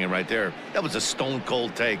to swinging right there. That was a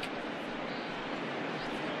stone-cold take.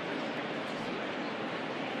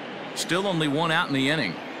 Still only 1 out in the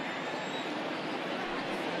inning.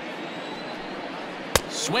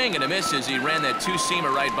 Swing and a miss as he ran that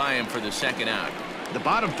 2-seamer right by him for the second out. The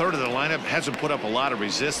bottom third of the lineup hasn't put up a lot of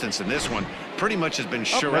resistance in this one. Pretty much has been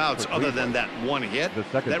sure outs other than that 1 hit.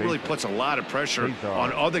 That really puts a lot of pressure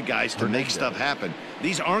on other guys to make stuff happen.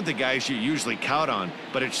 These aren't the guys you usually count on,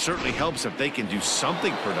 but it certainly helps if they can do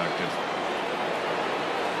something productive.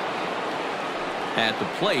 At the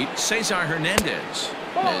plate, Cesar Hernandez,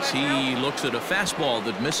 as he looks at a fastball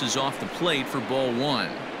that misses off the plate for ball 1.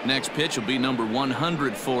 Next pitch will be number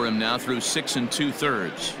 100 for him now through 6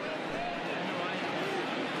 2/3.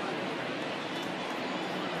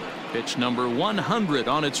 Pitch number 100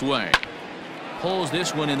 on its way. Pulls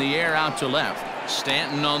this one in the air out to left.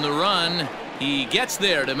 Stanton on the run. He gets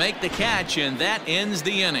there to make the catch, and that ends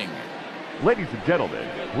the inning. Ladies and gentlemen,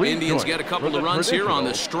 Indians get a couple of runs here on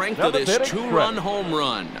the strength of this 2-run home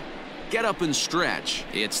run. Get up and stretch.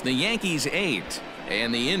 It's the Yankees 8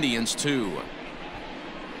 and the Indians 2.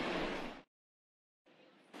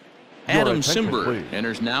 Adam Simber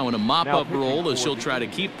enters now in a mop-up role as he'll try to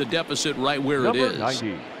keep the deficit right where it is.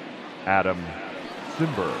 90, Adam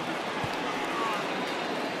Simber.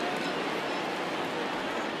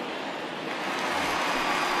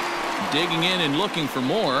 Digging in and looking for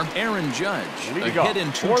more, Aaron Judge. A hit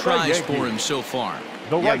and 2 tries for him so far.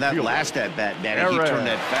 Yeah, that last at-bat, Danny, he turned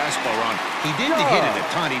that fastball around. He didn't hit it a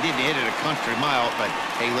ton. He didn't hit it a country mile, but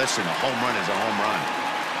hey, listen, a home run is a home run.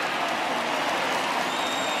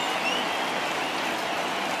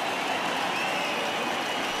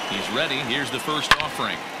 He's ready. Here's the first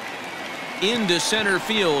offering. Into center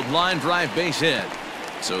field, line drive base hit.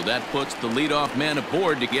 So that puts the leadoff man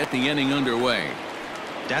aboard to get the inning underway.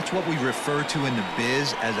 That's what we refer to in the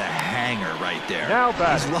biz as a hanger right there. Now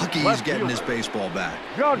he's lucky he's getting his baseball back.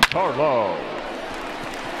 Giancarlo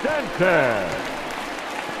Stanton.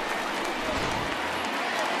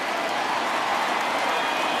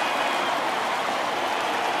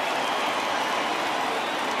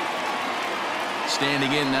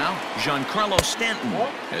 Standing in now, Giancarlo Stanton,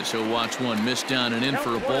 as he'll watch one miss down and in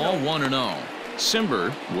for a ball, 1-0.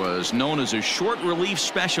 Cimber was known as a short relief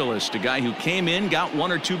specialist, a guy who came in, got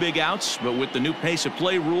 1 or 2 big outs, but with the new pace of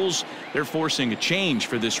play rules, they're forcing a change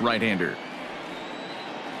for this right-hander.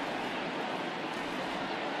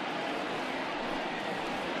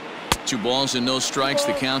 Two balls and no strikes,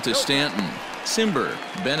 the count to Stanton. Cimber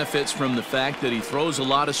benefits from the fact that he throws a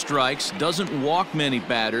lot of strikes, doesn't walk many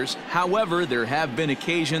batters. However, there have been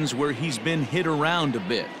occasions where he's been hit around a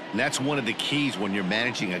bit. And that's one of the keys when you're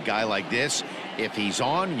managing a guy like this. If he's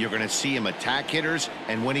on, you're going to see him attack hitters,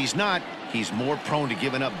 and when he's not, he's more prone to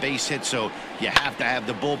giving up base hits, so you have to have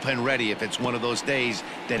the bullpen ready if it's one of those days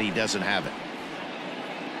that he doesn't have it.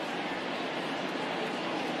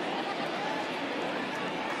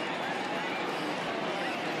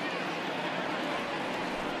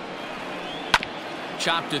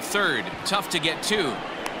 Chopped to third, tough to get to.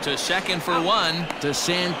 To second for one, to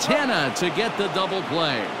Santana to get the double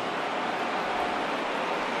play.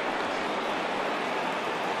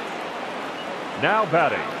 Now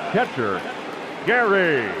batting, catcher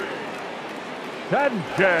Gary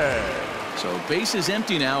Sanchez. So base is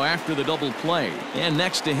empty now after the double play. And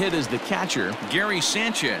next to hit is the catcher, Gary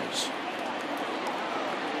Sanchez.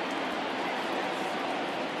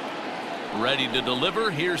 Ready to deliver.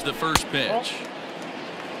 Here's the first pitch.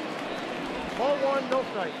 Ball 1, no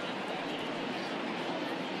strike.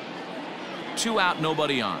 2 out,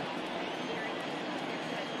 nobody on.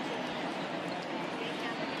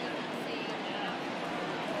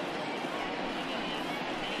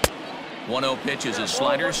 One-0 pitch is his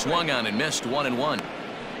slider, swung on and missed, 1-1.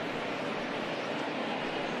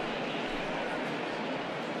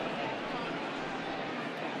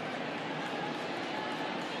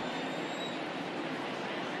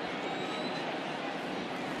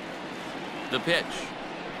 The pitch.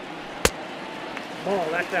 Ball,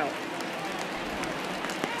 that's out.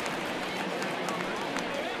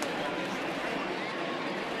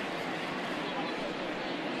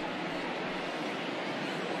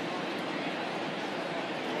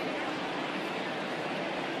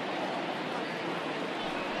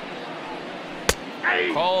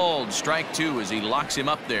 Called strike 2 as he locks him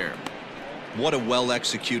up there. What a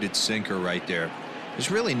well-executed sinker right there.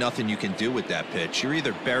 There's really nothing you can do with that pitch. You're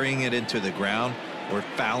either burying it into the ground or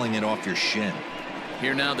fouling it off your shin.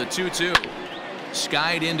 Here now the 2-2.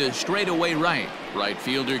 Skied into straightaway right. Right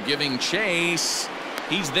fielder giving chase.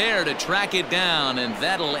 He's there to track it down, and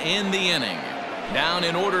that'll end the inning. Down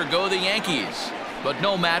in order go the Yankees. But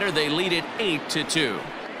no matter, they lead it 8-2.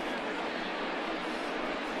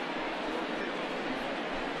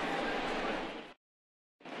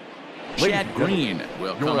 Chad Green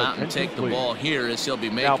will come out and take the ball here as he'll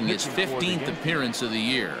be making his 15th appearance of the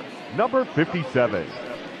year. Number 57,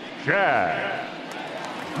 Chad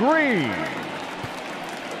Green.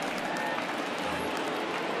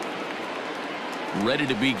 Ready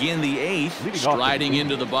to begin the 8th. Striding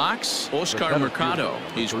into the box, Oscar Mercado.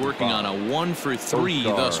 He's working on a 1-for-3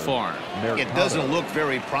 thus far. It doesn't look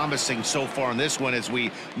very promising so far in this one as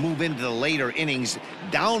we move into the later innings.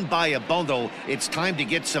 Down by a bundle, it's time to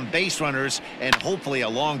get some base runners and hopefully a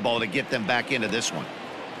long ball to get them back into this one.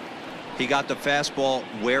 He got the fastball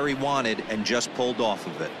where he wanted and just pulled off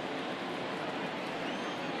of it.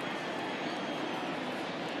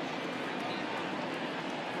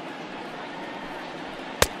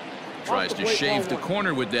 Tries to shave the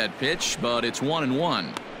corner with that pitch, but it's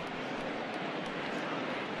 1-1.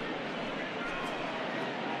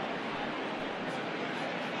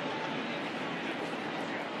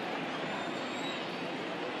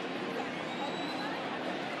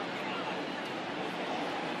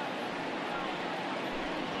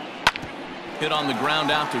 Hit on the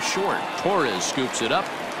ground out to short. Torres scoops it up.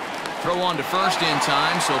 Throw on to first in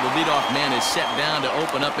time, so the leadoff man is set down to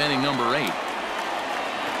open up inning number 8.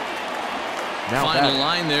 Final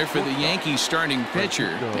line there for the Yankees starting pitcher,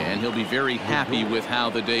 and he'll be very happy with how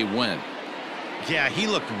the day went. Yeah, he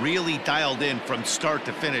looked really dialed in from start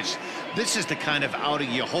to finish. This is the kind of outing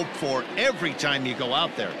you hope for every time you go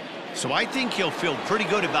out there. So I think he'll feel pretty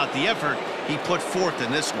good about the effort he put forth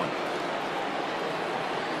in this one.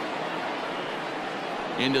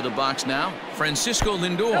 Into the box now, Francisco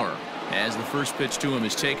Lindor. As the first pitch to him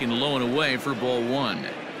is taken low and away for ball 1.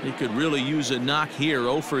 He could really use a knock here.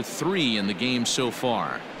 0 for 3 in the game so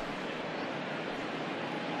far.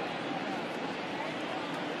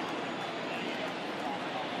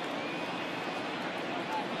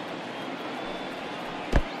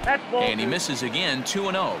 And he misses again.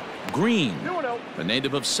 2-0. Green, a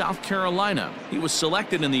native of South Carolina. He was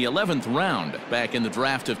selected in the 11th round back in the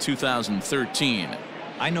draft of 2013.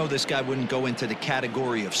 I know this guy wouldn't go into the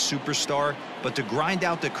category of superstar, but to grind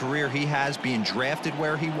out the career he has being drafted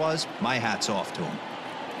where he was, my hat's off to him.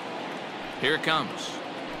 Here it comes.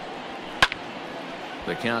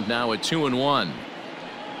 The count now at 2-1.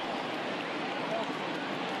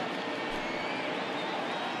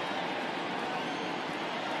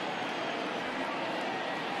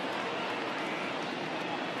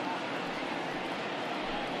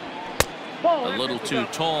 A little too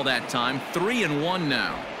tall that time. 3-1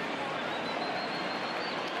 now.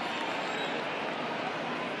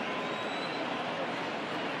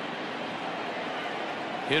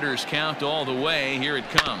 Hitters count all the way. Here it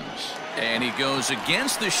comes. And he goes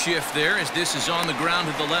against the shift there as this is on the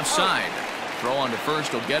ground to the left side. Throw on to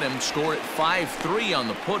first will get him. Score at 5-3 on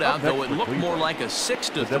the putout, though it looked more like a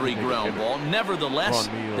 6-3 ground ball. Nevertheless,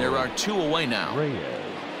 there are 2 away now.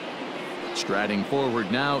 Striding forward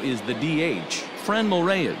now is the DH, Franmil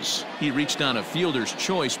Reyes. He reached on a fielder's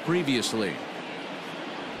choice previously.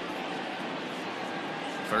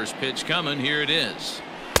 First pitch coming. Here it is.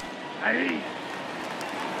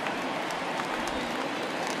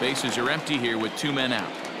 Bases are empty here with 2 men out.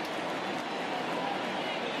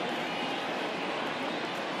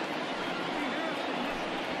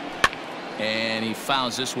 And he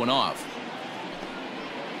fouls this one off.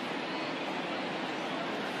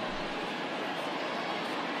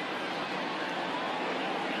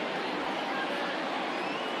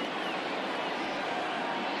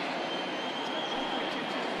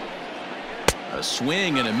 A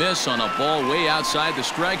swing and a miss on a ball way outside the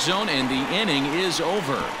strike zone, and the inning is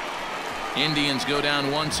over. Indians go down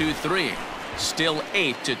 1-2-3. Still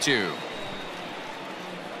 8-2.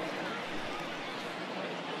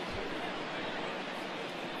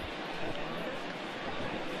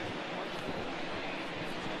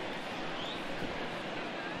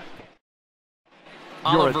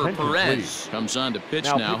 Oliver Perez comes on to pitch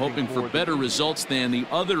now, hoping for better results than the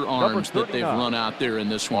other arms that they've run out there in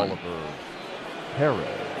this one. Oliver Perez.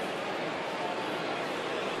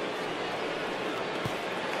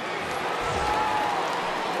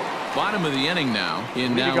 Bottom of the inning now.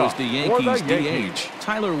 In now is the Yankees DH,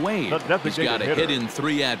 Tyler Wade. He's got a hit in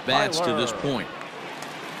 3 at-bats to this point.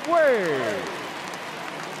 Wade.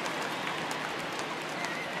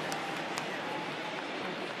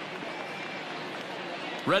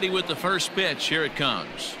 Ready with the first pitch. Here it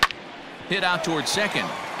comes. Hit out towards second.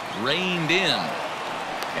 Reined in.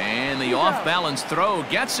 And the off-balance throw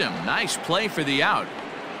gets him. Nice play for the out.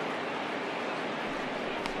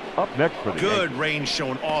 Up next for the good Yankees. range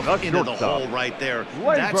shown off That's into the shortstop. hole right there.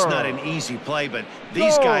 Labor. That's not an easy play, but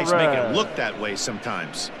these guys make it look that way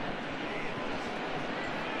sometimes.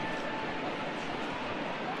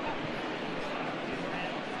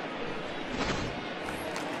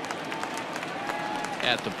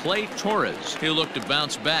 At the plate, Torres. He'll look to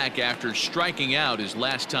bounce back after striking out his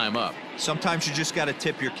last time up. Sometimes you just got to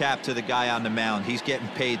tip your cap to the guy on the mound. He's getting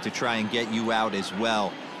paid to try and get you out as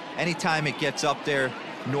well. Anytime it gets up there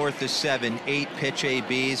north of 7, 8 pitch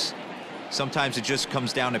ABs, sometimes it just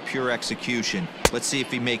comes down to pure execution. Let's see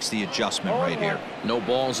if he makes the adjustment right here. No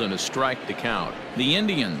balls and a strike to count. The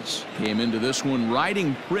Indians came into this one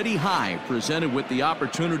riding pretty high, presented with the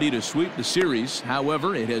opportunity to sweep the series.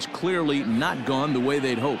 However, it has clearly not gone the way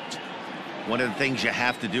they'd hoped. One of the things you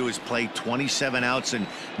have to do is play 27 outs and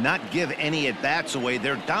not give any at-bats away.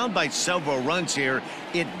 They're down by several runs here.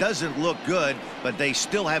 It doesn't look good, but they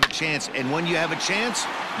still have a chance. And when you have a chance,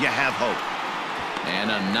 you have hope. And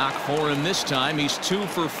a knock for him this time. He's 2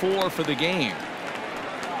 for 4 for the game.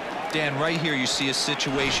 Dan, right here you see a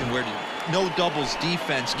situation where no doubles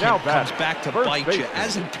defense Now comes back to first bite you. baseman.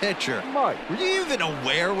 As a pitcher, Mike. were you even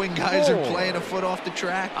aware when guys are playing a foot off the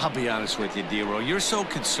track? I'll be honest with you, D-Row. You're so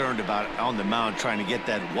concerned about on the mound trying to get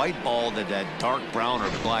that white ball to that dark brown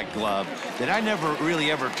or black glove that I never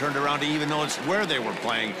really ever turned around to even notice where they were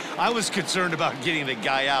playing. I was concerned about getting the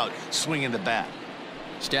guy out swinging the bat.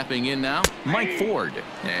 Stepping in now, Mike Ford,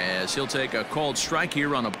 as he'll take a called strike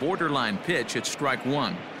here on a borderline pitch at strike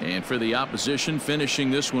 1. And for the opposition,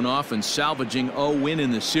 finishing this one off and salvaging a win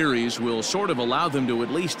in the series will sort of allow them to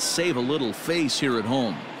at least save a little face here at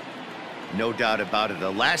home. No doubt about it. The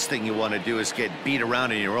last thing you want to do is get beat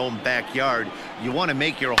around in your own backyard. You want to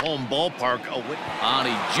make your home ballpark a win. And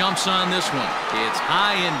he jumps on this one. It's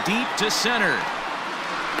high and deep to center.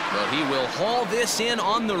 But he will haul this in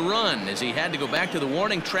on the run as he had to go back to the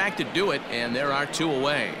warning track to do it, and there are 2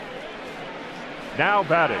 away. Now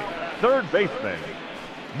batting, third baseman,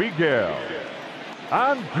 Miguel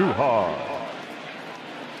Andujar.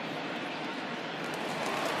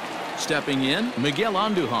 Stepping in, Miguel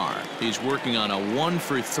Andujar. He's working on a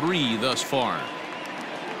 1-for-3 thus far.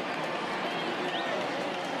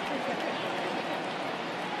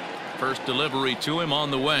 First delivery to him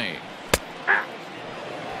on the way.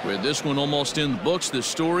 With this one almost in the books, the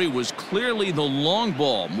story was clearly the long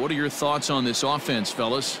ball. What are your thoughts on this offense,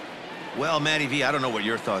 fellas? Well, Matty V, I don't know what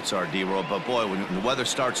your thoughts are, D-Roll, but boy, when the weather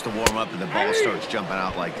starts to warm up and the ball starts jumping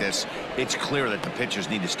out like this, it's clear that the pitchers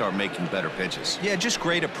need to start making better pitches. Yeah, just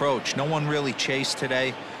great approach. No one really chased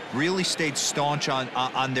today. Really stayed staunch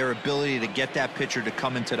on their ability to get that pitcher to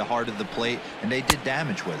come into the heart of the plate, and they did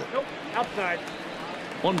damage with it. Nope, outside.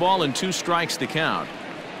 1 ball and 2 strikes to count.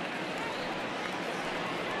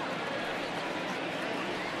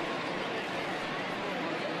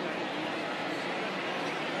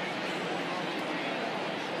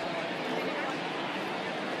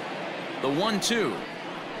 The 1-2.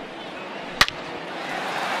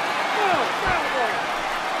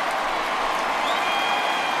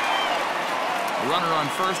 Runner on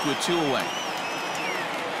first with 2 away.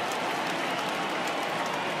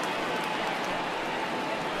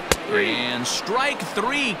 And strike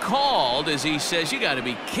 3 called as he says, you got to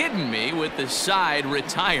be kidding me, with the side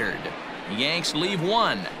retired. Yanks leave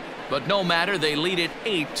 1, but no matter, they lead it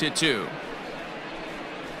 8-2.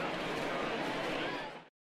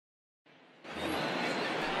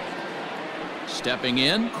 Stepping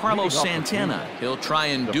in, Carlos Santana. He'll try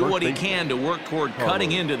and do what he can to work toward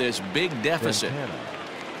cutting into this big deficit.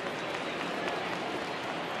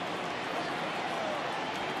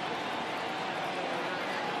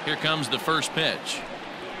 Here comes the first pitch.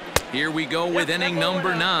 Here we go with inning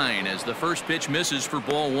number 9 as the first pitch misses for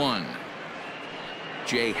ball 1.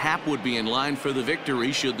 Jay Happ would be in line for the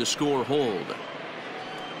victory should the score hold.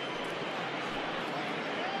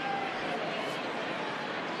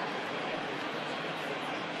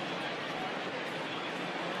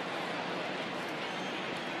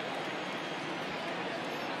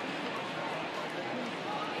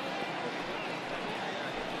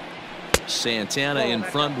 Santana in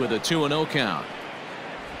front with a 2-0 count.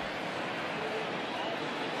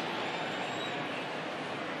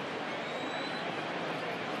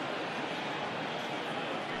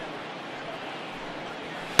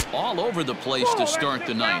 All over the place to start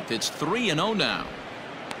the 9th. It's 3-0 now.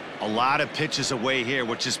 A lot of pitches away here,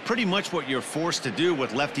 which is pretty much what you're forced to do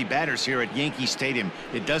with lefty batters here at Yankee Stadium.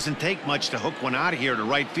 It doesn't take much to hook one out of here to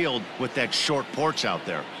right field with that short porch out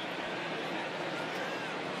there.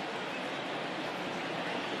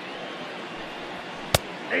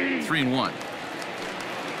 Hey. 3-1.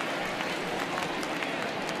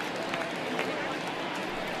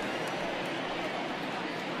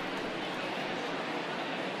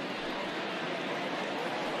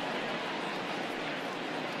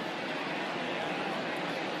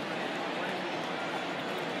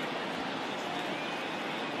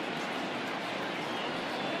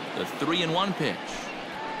 The 3-1 pitch.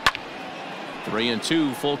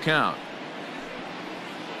 3-2 full count.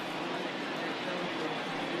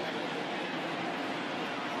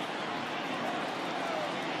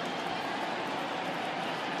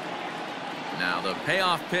 Now the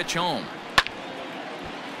payoff pitch home.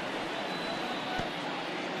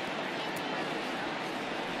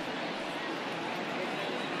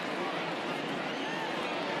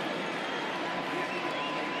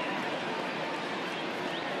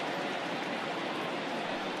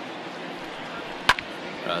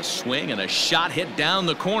 A swing and a shot hit down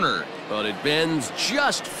the corner, but it bends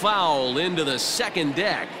just foul into the second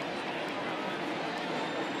deck.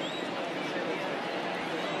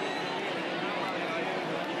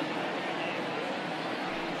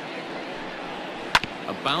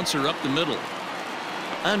 A bouncer up the middle.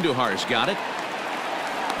 Andujar's got it.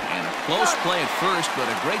 And a close play at first, but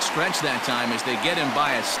a great stretch that time as they get him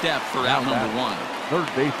by a step for out number 1. Third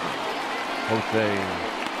baseman, Jose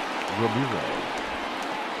Ramirez.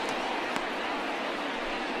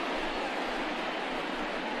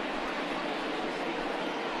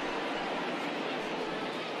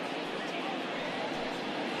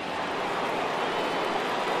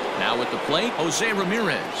 Now at the plate, Jose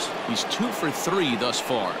Ramirez. He's 2 for 3 thus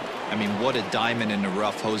far. I mean, what a diamond in the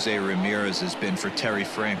rough Jose Ramirez has been for Terry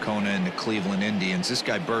Francona and the Cleveland Indians. This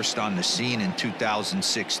guy burst on the scene in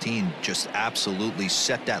 2016, just absolutely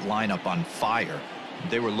set that lineup on fire.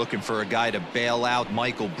 They were looking for a guy to bail out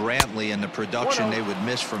Michael Brantley, and the production they would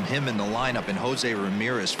miss from him in the lineup, and Jose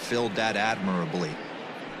Ramirez filled that admirably.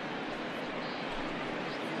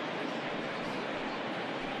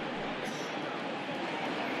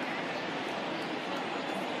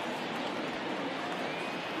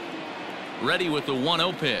 Ready with the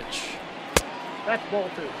 1-0 pitch. That's ball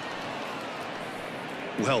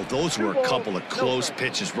 2. Well, those were a couple of close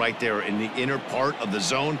pitches right there in the inner part of the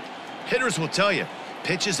zone. Hitters will tell you,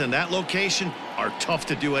 pitches in that location are tough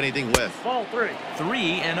to do anything with. Ball 3.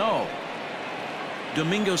 3-0.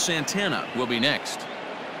 Domingo Santana will be next.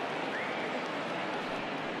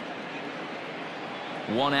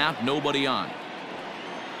 1 out, nobody on.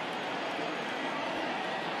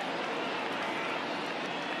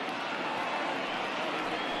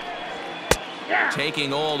 Yeah.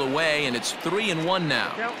 Taking all the way, and it's 3-1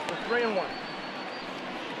 now. Count for 3-1.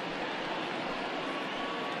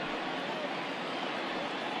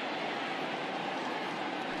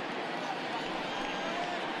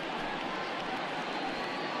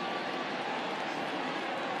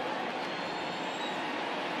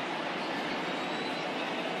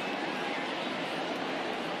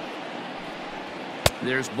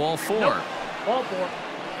 There's ball 4. Nope. Ball 4.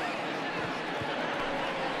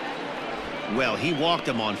 Well, he walked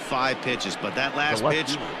him on 5 pitches, but that last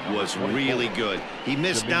pitch was really good. He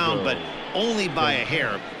missed down, but only by a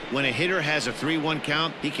hair. When a hitter has a 3-1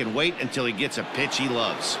 count, he can wait until he gets a pitch he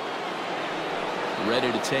loves.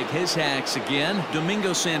 Ready to take his hacks again,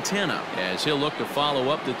 Domingo Santana, as he'll look to follow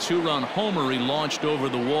up the 2-run homer he launched over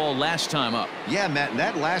the wall last time up. Yeah, Matt, and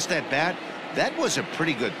that last at-bat, that was a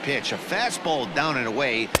pretty good pitch. A fastball down and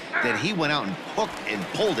away that he went out and hooked and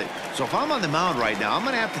pulled it. So if I'm on the mound right now, I'm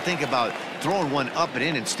going to have to think about throwing one up and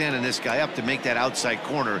in and standing this guy up to make that outside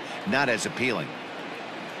corner not as appealing.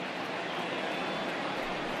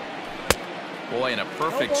 Boy, in a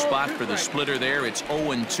perfect spot for the splitter there. It's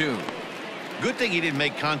 0-2. Good thing he didn't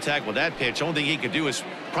make contact with that pitch. Only thing he could do is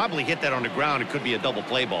probably hit that on the ground. It could be a double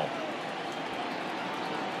play ball.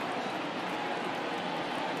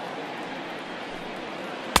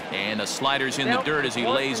 And the slider's in the dirt as he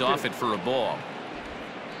lays off it for a ball.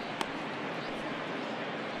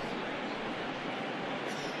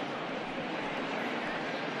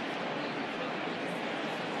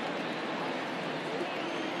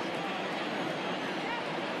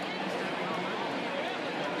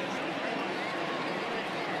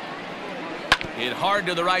 Hit hard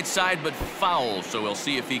to the right side, but foul, so we'll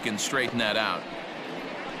see if he can straighten that out.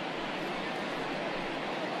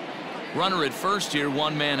 Runner at first here,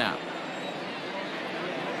 1 man out.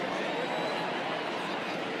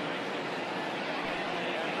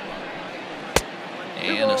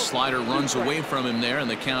 And a slider runs away from him there, and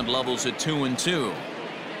the count levels at 2-2.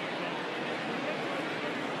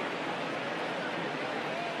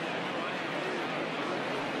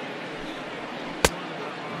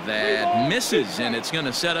 That misses, and it's going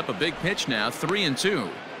to set up a big pitch now, 3-2.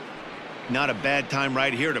 Not a bad time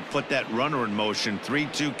right here to put that runner in motion.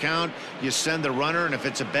 3-2 count. You send the runner, and if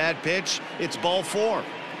it's a bad pitch, it's ball 4.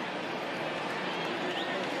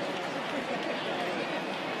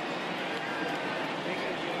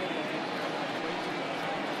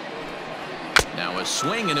 Now a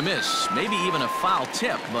swing and a miss, maybe even a foul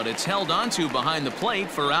tip, but it's held onto behind the plate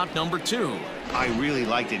for out number 2. I really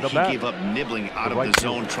liked it. He gave up nibbling out of the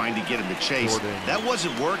zone trying to get him to chase. That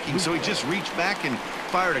wasn't working, so he just reached back and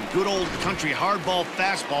fired a good old country hardball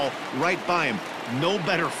fastball right by him. No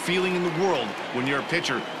better feeling in the world when you're a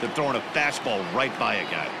pitcher than throwing a fastball right by a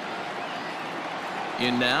guy.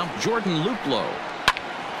 In now, Jordan Luplow.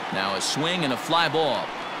 Now a swing and a fly ball.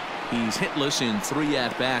 He's hitless in 3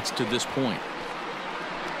 at-bats to this point.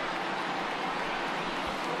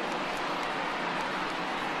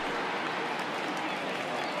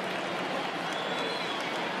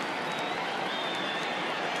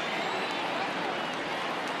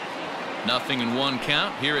 Nothing in 1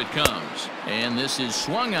 count. Here it comes. And this is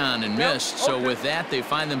swung on and missed. So with that, they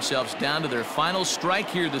find themselves down to their final strike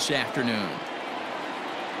here this afternoon.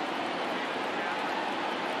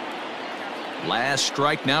 Last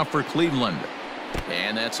strike now for Cleveland.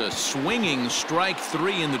 And that's a swinging strike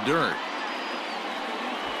 3 in the dirt.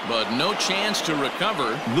 But no chance to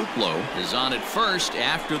recover. Luplow is on at first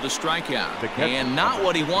after the strikeout. And not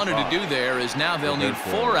what he wanted to do there, as now they'll need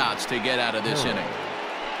 4 outs to get out of this inning.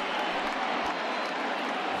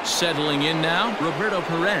 Settling in now, Roberto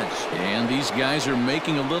Perez. And these guys are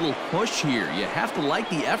making a little push here. You have to like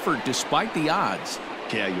the effort despite the odds.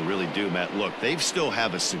 Yeah, you really do, Matt. Look, they still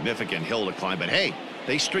have a significant hill to climb, but hey,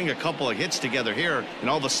 they string a couple of hits together here, and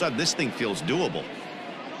all of a sudden this thing feels doable.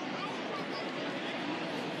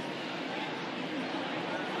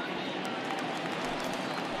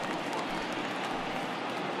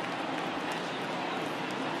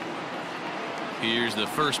 Here's the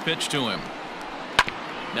first pitch to him.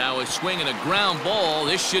 Now a swing and a ground ball.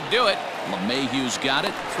 This should do it. LeMahieu's got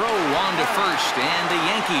it. Throw on to first, and the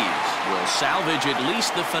Yankees will salvage at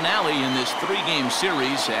least the finale in this 3-game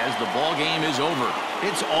series as the ball game is over.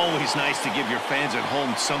 It's always nice to give your fans at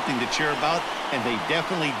home something to cheer about, and they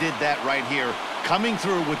definitely did that right here, coming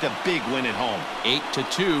through with a big win at home.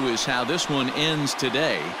 8-2 is how this one ends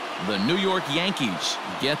today. The New York Yankees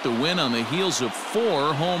get the win on the heels of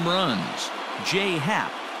 4 home runs. Jay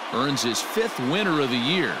Happ earns his 5th winner of the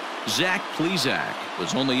year. Zach Plesac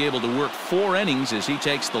was only able to work 4 innings as he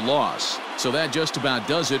takes the loss. So that just about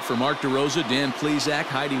does it for Mark DeRosa, Dan Plesac,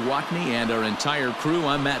 Heidi Watney, and our entire crew.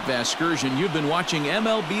 I'm Matt Vasgersian. You've been watching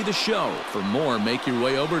MLB The Show. For more, make your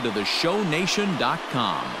way over to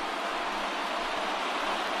theshownation.com.